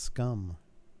Planet Scum.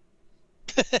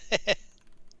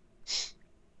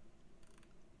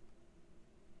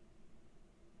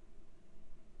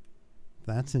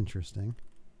 That's interesting.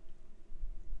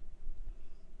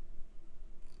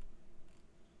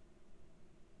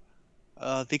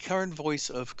 The current voice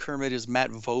of Kermit is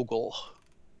Matt Vogel.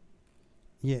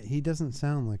 Yeah, he doesn't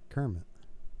sound like Kermit.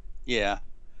 Yeah.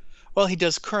 Well, he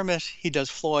does Kermit, he does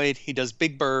Floyd, he does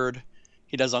Big Bird,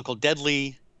 He does Uncle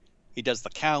Deadly. He does the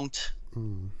Count.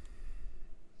 Mm.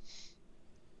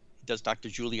 He does Dr.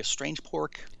 Julius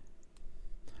Strangepork.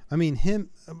 I mean,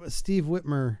 Steve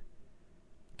Whitmer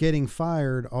getting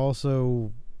fired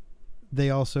they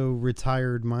also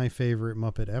retired my favorite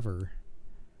Muppet ever.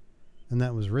 And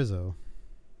that was Rizzo.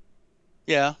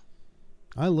 Yeah.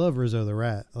 I love Rizzo the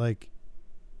Rat. Like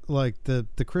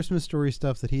the Christmas Story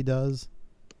stuff that he does.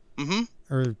 Mm-hmm.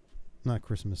 Or not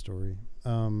Christmas Story.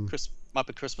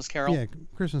 Muppet Christmas Carol. Yeah,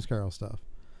 Christmas Carol stuff.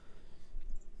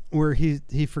 Where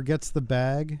he forgets the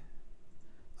bag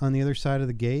on the other side of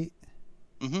the gate.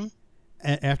 Mm-hmm.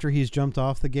 After he's jumped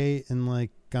off the gate and like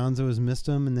Gonzo has missed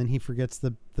him, and then he forgets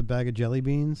the bag of jelly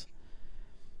beans,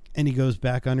 and he goes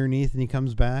back underneath and he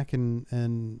comes back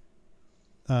and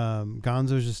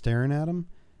Gonzo's just staring at him.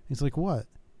 He's like, "What?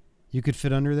 You could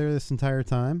fit under there this entire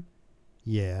time?"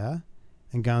 Yeah.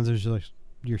 And Gonzo's just like,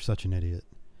 "You're such an idiot."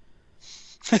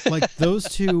 Like those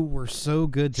two were so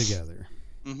good together.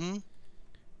 Mm-hmm.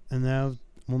 And now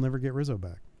we'll never get Rizzo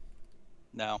back.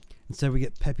 No. Instead we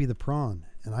get Peppy the Prawn,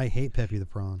 and I hate Peppy the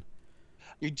Prawn.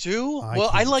 You do?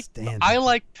 I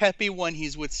like Peppy when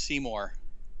he's with Seymour,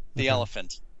 the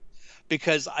elephant,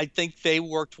 because I think they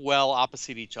worked well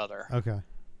opposite each other. Okay.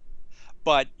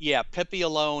 But yeah, Peppy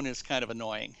alone is kind of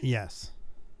annoying. Yes.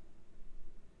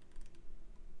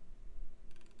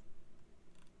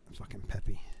 Fucking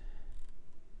Peppy.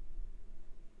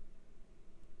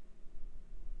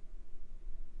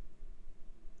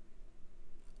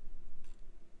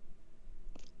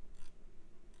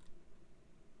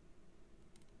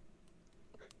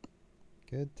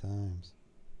 Good times.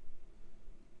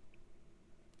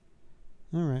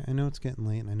 All right, I know it's getting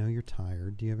late, and I know you're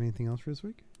tired. Do you have anything else for this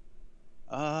week?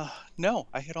 No,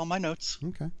 I hit all my notes.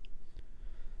 Okay.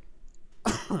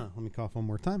 Let me cough one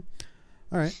more time.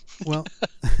 All right. Well,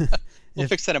 we'll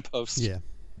fix that in post. Yeah.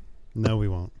 No, we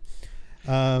won't.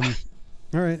 All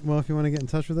right. Well, if you want to get in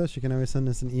touch with us, you can always send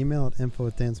us an email at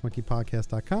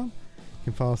info@dancemonkeypodcast.com. You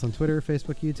can follow us on Twitter,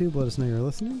 Facebook, YouTube. Let us know you're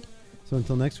listening. So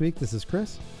until next week, this is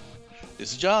Chris.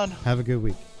 This is John. Have a good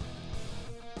week.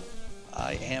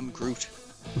 I am Groot.